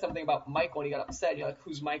said something about Michael and he got upset. You're like,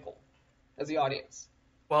 who's Michael? As the audience.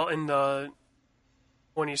 Well,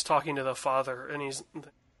 when he's talking to the father, and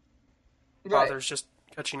the Right. father's just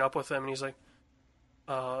catching up with him, and he's like,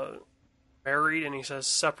 married, and he says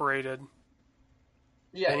separated,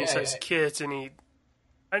 Yeah. and he says yeah. kids, and he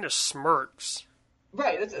kind of smirks.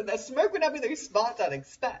 Right. That smirk would not be the response I'd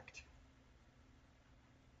expect.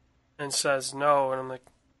 and says no, and I'm like,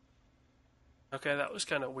 okay, that was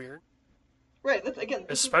kind of weird. Right. That's, again,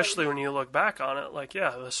 this is Especially when you look back on it, like,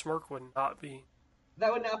 yeah, the smirk would not be.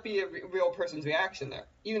 that would not be a real person's reaction there.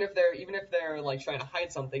 Even if they're like trying to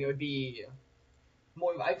hide something, it would be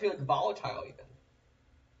more. I feel like volatile even.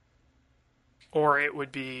 Or it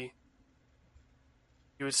would be,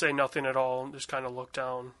 you would say nothing at all, and just kind of look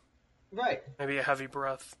down. Right. Maybe a heavy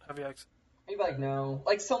breath, heavy exhale. You'd be like, no,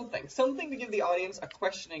 like something to give the audience a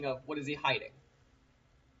questioning of what is he hiding.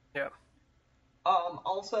 Yeah.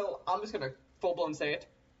 Also, I'm just gonna full blown say it.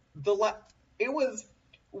 It was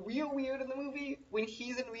real weird in the movie when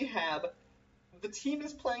he's in rehab. The team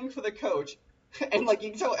is playing for the coach, and like you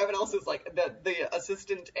can tell everyone else is like the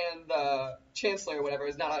assistant and the chancellor or whatever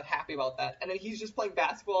is not happy about that. And then he's just playing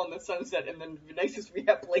basketball in the sunset in the nicest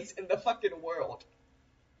rehab place in the fucking world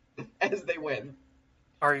as they win.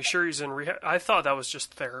 Are you sure he's in rehab? I thought that was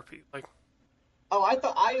just therapy. Like, Oh,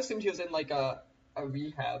 I assumed he was in like a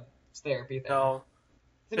rehab therapy thing. no.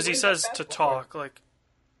 Then Because he what is says that to basketball talk, like,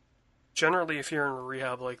 generally if you're in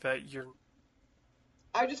rehab like that, you're.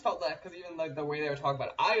 I just felt that because even like the way they were talking about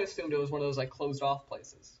it, I assumed it was one of those like closed off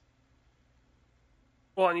places.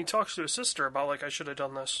 Well, and he talks to his sister about, like, I should have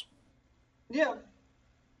done this Yeah.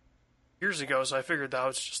 years ago, so I figured that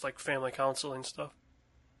was just, like, family counseling stuff.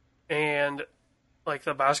 And, like,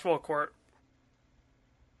 the basketball court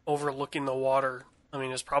overlooking the water, I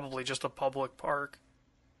mean, is probably just a public park.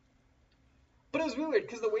 But it was weird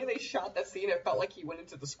because the way they shot that scene, it felt like he went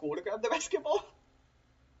into the school to grab the basketball.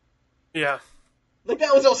 Yeah. Like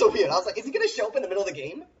that was also weird. I was like, is he gonna show up in the middle of the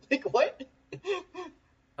game? Like what?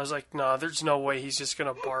 I was like, nah, there's no way he's just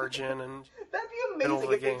going to barge in and. That'd be Middle of amazing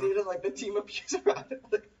the if they game. did like the team appears around it.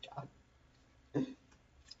 Like,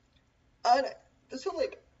 God. So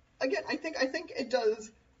like again, I think it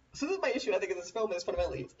does. So this is my issue. I think in this film is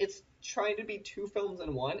fundamentally it's trying to be two films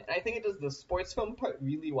in one, and I think it does the sports film part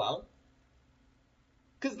really well.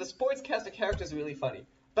 Because the sports cast of characters are really funny.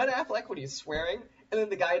 Ben Affleck when he's swearing, and then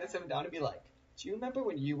the guy to sit him down and be like, "Do you remember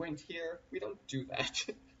when you weren't here? We don't do that."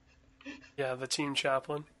 Yeah, the team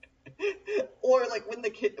chaplain. Or like when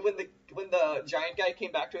the giant guy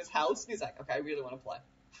came back to his house, and he's like, "Okay, I really want to play."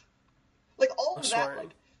 Like all of that,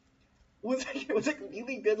 swearing. like it was like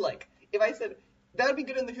really good. Like if I said that would be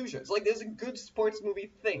good in the Hoosiers, like there's a good sports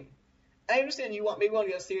movie thing. And I understand you want to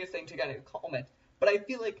get a serious thing to kind of comment, but I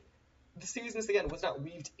feel like the seriousness again was not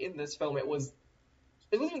weaved in this film. It wasn't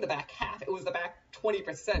even the back half. It was the back 20%,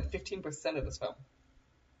 15% of this film.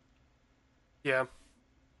 Yeah.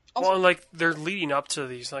 Also, Well, like, they're leading up to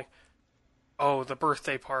these, like, oh, the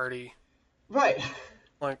birthday party. right.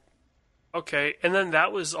 Like, okay. And then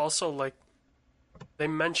that was also, like, they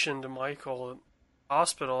mentioned Michael at the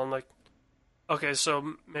hospital. I'm like, okay,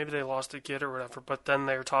 so maybe they lost a kid or whatever. But then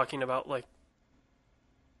they're talking about, like,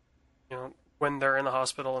 you know, when they're in the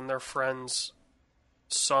hospital and their friend's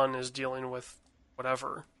son is dealing with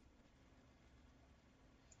whatever.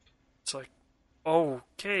 It's like,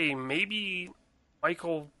 okay, maybe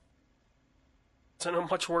Michael is in a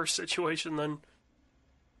much worse situation than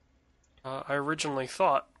I originally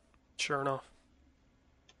thought. Sure enough.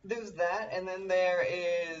 There's that, and then there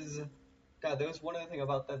is... God, there was one other thing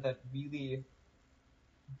about that really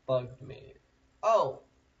bugged me. Oh.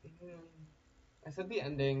 I said the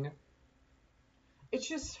ending. It's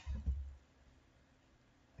just...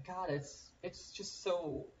 God, it's just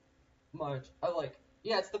so much.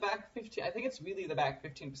 Yeah, it's the back 15... I think it's really the back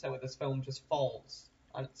 15% where this film just falls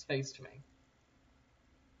on its face to me.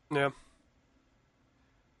 Yeah.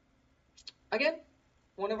 Again,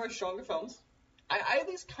 one of our stronger films. I at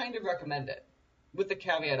least kind of recommend it, with the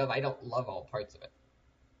caveat of I don't love all parts of it.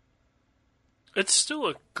 It's still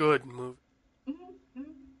a good movie. Mm-hmm.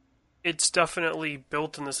 It's definitely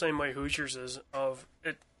built in the same way Hoosiers is, of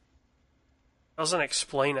it doesn't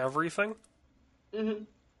explain everything. Mm-hmm.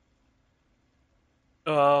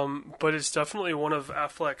 But it's definitely one of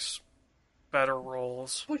Affleck's better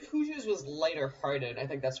roles. But Hoosiers was lighter hearted. I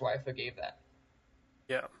think that's why I forgave that.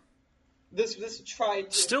 Yeah. This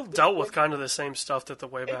tried to... Still dealt with kind of the same stuff that The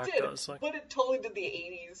Way Back it did, does. Like, but it totally did the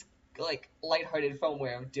 80s, like, lighthearted film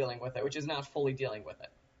way of dealing with it, which is not fully dealing with it.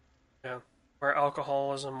 yeah. Where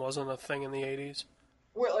alcoholism wasn't a thing in the 80s.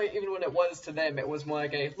 Where, like, even when it was to them, it was more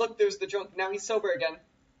like a, look, there's the drunk, now he's sober again.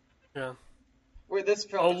 Yeah. Where this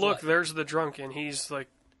film Oh, is look, like, there's the drunk, and he's, like,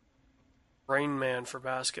 Rain Man for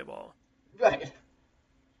basketball. right.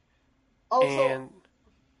 Also, And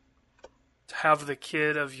to have the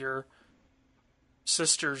kid of your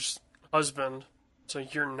sister's husband, so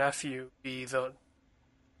your nephew, be the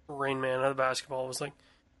Rain Man of the basketball was like,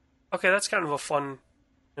 okay, that's kind of a fun,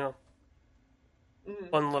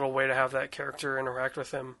 fun little way to have that character interact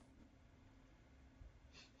with him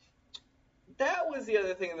was the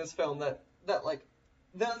other thing in this film that like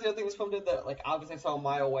that was the other thing this film did that like obviously I saw a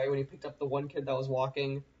mile away when he picked up the one kid that was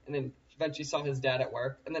walking, and then eventually saw his dad at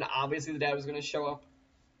work, and then obviously the dad was going to show up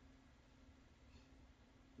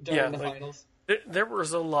Yeah, during the like finals. there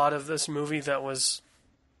was a lot of this movie that was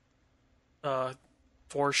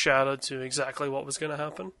foreshadowed to exactly what was going to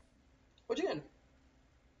happen. Which again,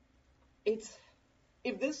 it's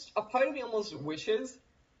if this a part of me almost wishes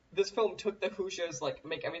this film took the Hoosiers like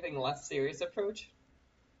make everything less serious approach.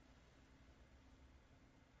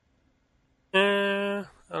 I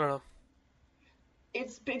don't know.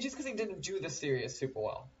 It's just because he didn't do the serious super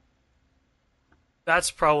well.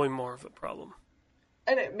 That's probably more of the problem.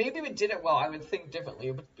 And maybe if it did it well, I would think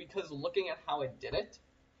differently. But because looking at how it did it,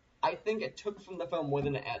 I think it took from the film more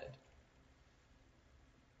than it added.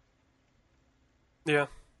 Yeah.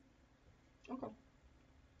 Okay.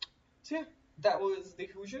 So yeah, that was the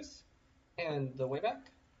Hoosiers and the Way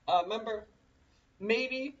Back. Remember,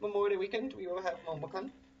 maybe Memorial Day weekend we will have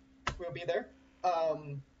MomoCon. We'll be there.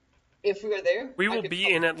 If we are there, We will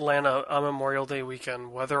be in Atlanta on Memorial Day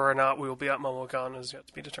weekend. Whether or not we will be at MomoCon is yet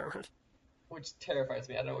to be determined. Which terrifies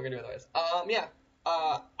me. I don't know what we're gonna do otherwise. Yeah.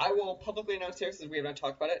 I will publicly announce here since we have not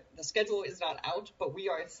talked about it. The schedule is not out, but we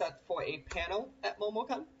are set for a panel at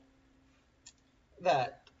MomoCon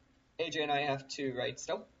that AJ and I have to write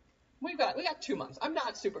still. We got 2 months. I'm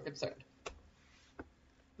not super concerned.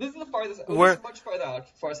 This is the farthest. This is much farther out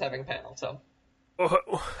for us having a panel. So.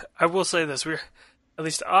 I will say this: at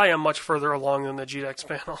least I am much further along than the GDEX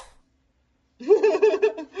panel.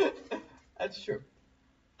 That's true.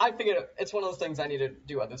 I figured it's one of those things I need to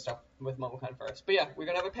do other stuff with MomoCon first. But yeah, we're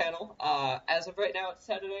going to have a panel. As of right now, it's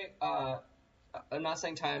Saturday. I'm not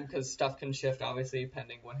saying time because stuff can shift, obviously,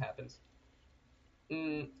 pending what happens.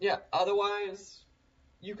 Yeah, otherwise,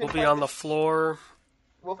 you can... We'll be on the floor.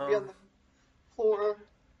 We'll be on the floor.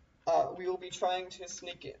 We will be trying to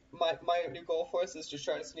sneak in. My new goal for us is to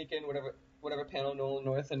try to sneak in whatever panel Nolan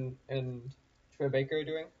North and Troy Baker are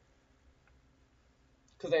doing.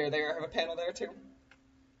 Because they have a panel there, too.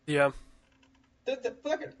 Yeah.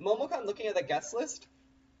 MomoCon, looking at the guest list,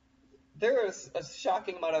 there is a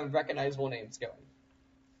shocking amount of recognizable names going.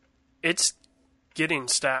 It's getting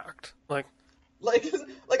stacked. Like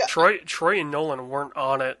Troy and Nolan weren't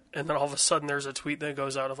on it, and then all of a sudden there's a tweet that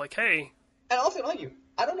goes out of like, hey. And also, mind you,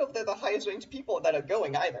 I don't know if they're the highest ranked people that are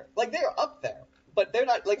going either. Like, they're up there, but they're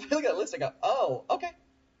not, like, if you look at the list, I go, oh, okay.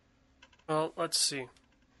 Well, let's see.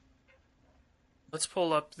 Let's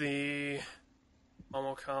pull up the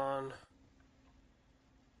MomoCon.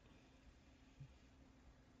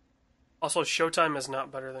 Also, Showtime is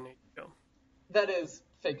not better than HBO. That is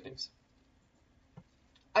fake news.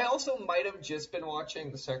 I also might have just been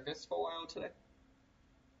watching The Circus for a while today.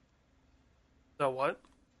 The what?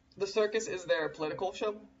 The Circus is their political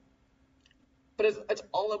show. But it's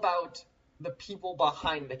all about the people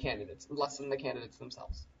behind the candidates, less than the candidates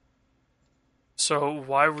themselves. So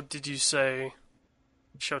why did you say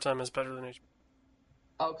Showtime is better than HBO?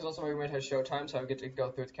 Oh, because also my roommate has Showtime, so I get to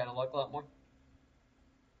go through its catalog a lot more.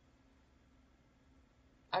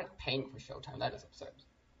 I'm not paying for Showtime. That is absurd.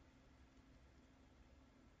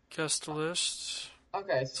 Guest list.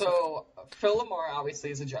 Okay, so Phil Lamar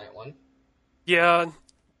obviously is a giant one. Yeah,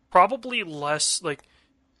 probably less, like,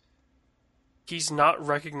 he's not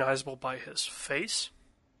recognizable by his face.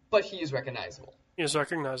 But he is recognizable. He is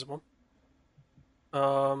recognizable.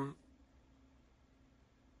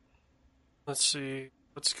 Let's see.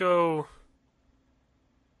 Let's go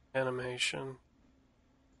animation.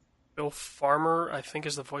 Bill Farmer, I think,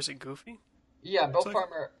 is the voice of Goofy. Yeah, Bill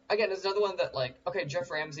Farmer. Again, is another one that, like, okay,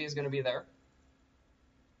 Jeff Ramsey is going to be there.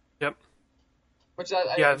 Yep. Which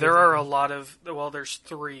yeah, there are a lot of... Well, there's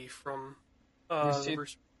 3 from the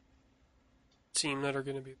first team that are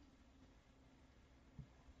going to be...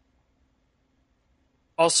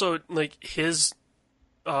 Also, like, his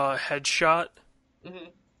headshot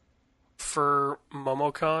for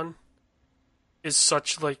MomoCon is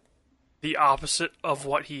such, like, the opposite of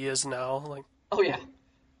what he is now. Like, oh, yeah.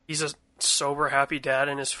 He's a sober, happy dad,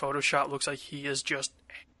 and his Photoshop looks like he is just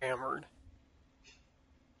hammered.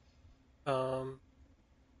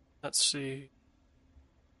 Let's see.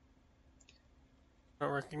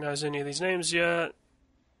 Don't recognize any of these names yet.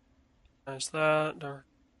 Recognize that. Don't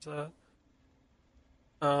recognize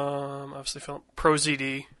that. Obviously, film Pro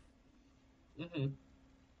ZD.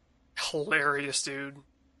 Hilarious, dude.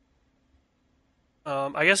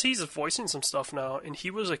 I guess he's voicing some stuff now, and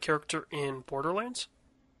he was a character in Borderlands.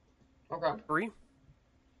 Okay. 3.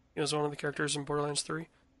 He was one of the characters in Borderlands 3.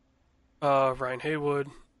 Ryan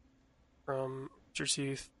Haywood from Mr.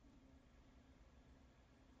 Teeth.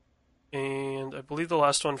 And I believe the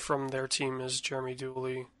last one from their team is Jeremy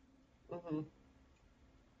Dooley. Mhm.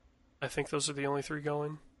 I think those are the only three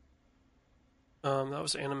going. That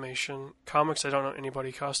was animation. Comics, I don't know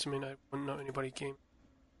anybody. Costuming, I wouldn't know anybody. Game.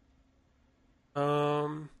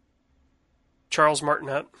 Charles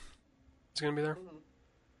Martinet is going to be there. Mhm.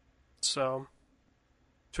 So,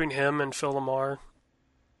 between him and Phil Lamar,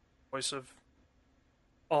 voice of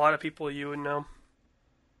a lot of people you would know.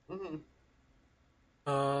 Mhm.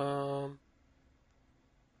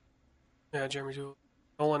 Yeah, Jeremy Dooley.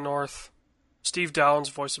 Nolan North. Steve Downs,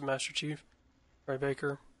 voice of Master Chief. Ray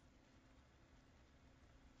Baker.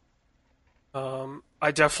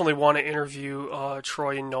 I definitely want to interview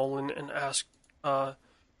Troy and Nolan and ask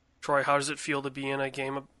Troy, how does it feel to be in a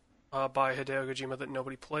game by Hideo Kojima that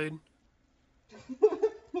nobody played?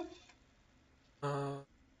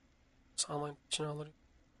 It's online personality.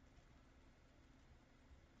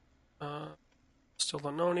 Still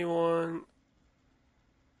don't know anyone.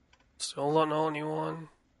 Still don't know anyone.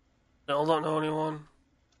 Still don't know anyone.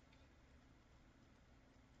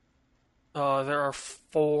 There are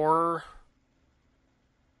four.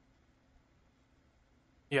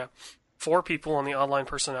 Yeah, four people on the online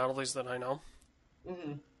personalities that I know.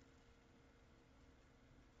 Mhm.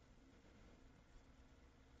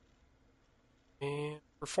 And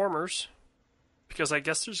performers, because I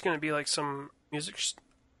guess there's going to be like some music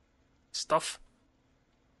stuff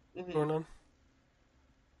going Mhm.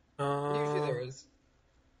 on. Usually there is.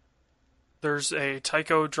 There's a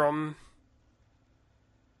taiko drum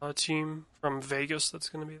team from Vegas that's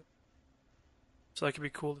going to be there. So that could be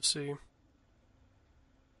cool to see.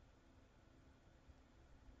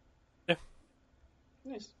 Yeah.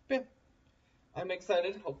 Nice. Yeah. I'm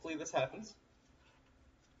excited. Hopefully this happens.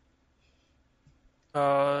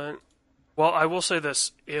 Well, I will say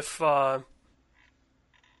this: if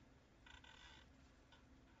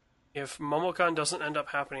MomoCon doesn't end up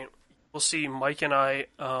happening, we'll see Mike and I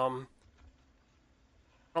a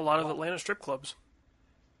lot of Atlanta strip clubs.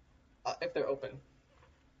 If they're open.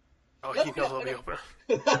 Oh, Let's you be know they'll be honest.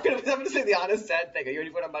 open. I'm going to say the honest, sad thing. Are you ready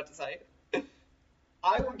for what I'm about to say?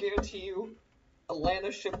 I will guarantee you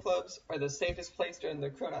Atlanta strip clubs are the safest place during the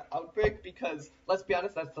corona outbreak because, let's be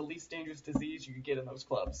honest, that's the least dangerous disease you could get in those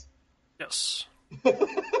clubs. Yes.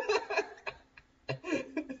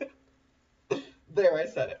 There, I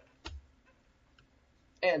said it.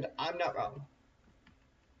 And I'm not wrong.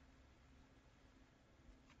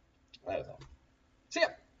 That is all. So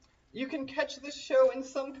yeah, you can catch this show in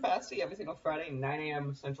some capacity every single Friday, 9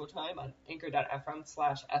 a.m. Central Time on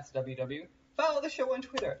anchor.fm/SWW. Follow the show on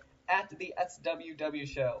Twitter at the SWW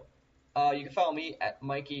Show. You can follow me at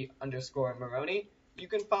Mikey_Maroney. You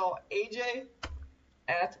can follow AJ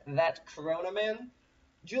at that Corona Man.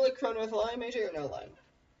 Do you like Corona with a lime, AJ, or no lime?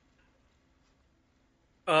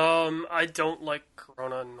 I don't like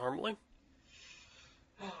Corona normally.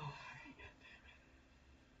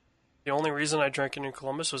 The only reason I drank it in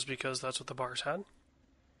Columbus was because that's what the bars had.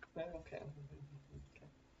 Okay.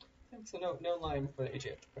 So no lime for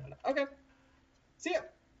AJ at the Corona. Okay. See ya.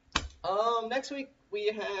 Next week we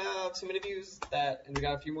have some interviews and we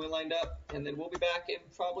got a few more lined up, and then we'll be back in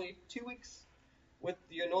probably 2 weeks with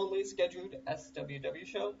your normally scheduled SWW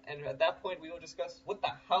show, and at that point we will discuss what the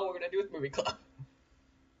hell we're gonna do with Movie Club.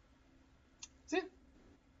 See ya.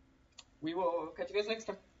 We will catch you guys next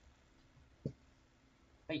time.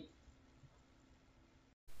 Bye.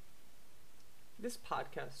 This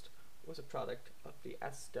podcast was a product of the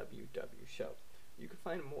SWW show. You can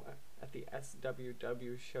find more at the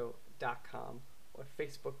swwshow.com or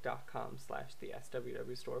facebook.com/the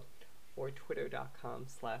SWW store or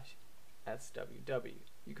twitter.com/SWW.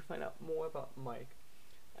 You can find out more about Mike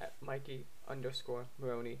at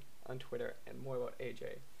Mikey_Maroney on Twitter and more about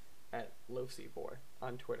AJ at LoCBor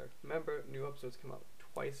on Twitter. Remember, new episodes come out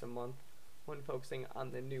twice a month, one focusing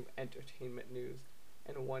on the new entertainment news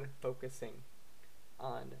and one focusing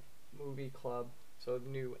on Movie Club, so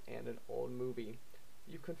new and an old movie.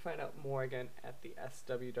 You can find out more again at the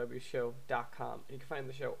swwshow.com, and you can find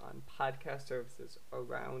the show on podcast services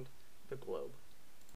around the globe.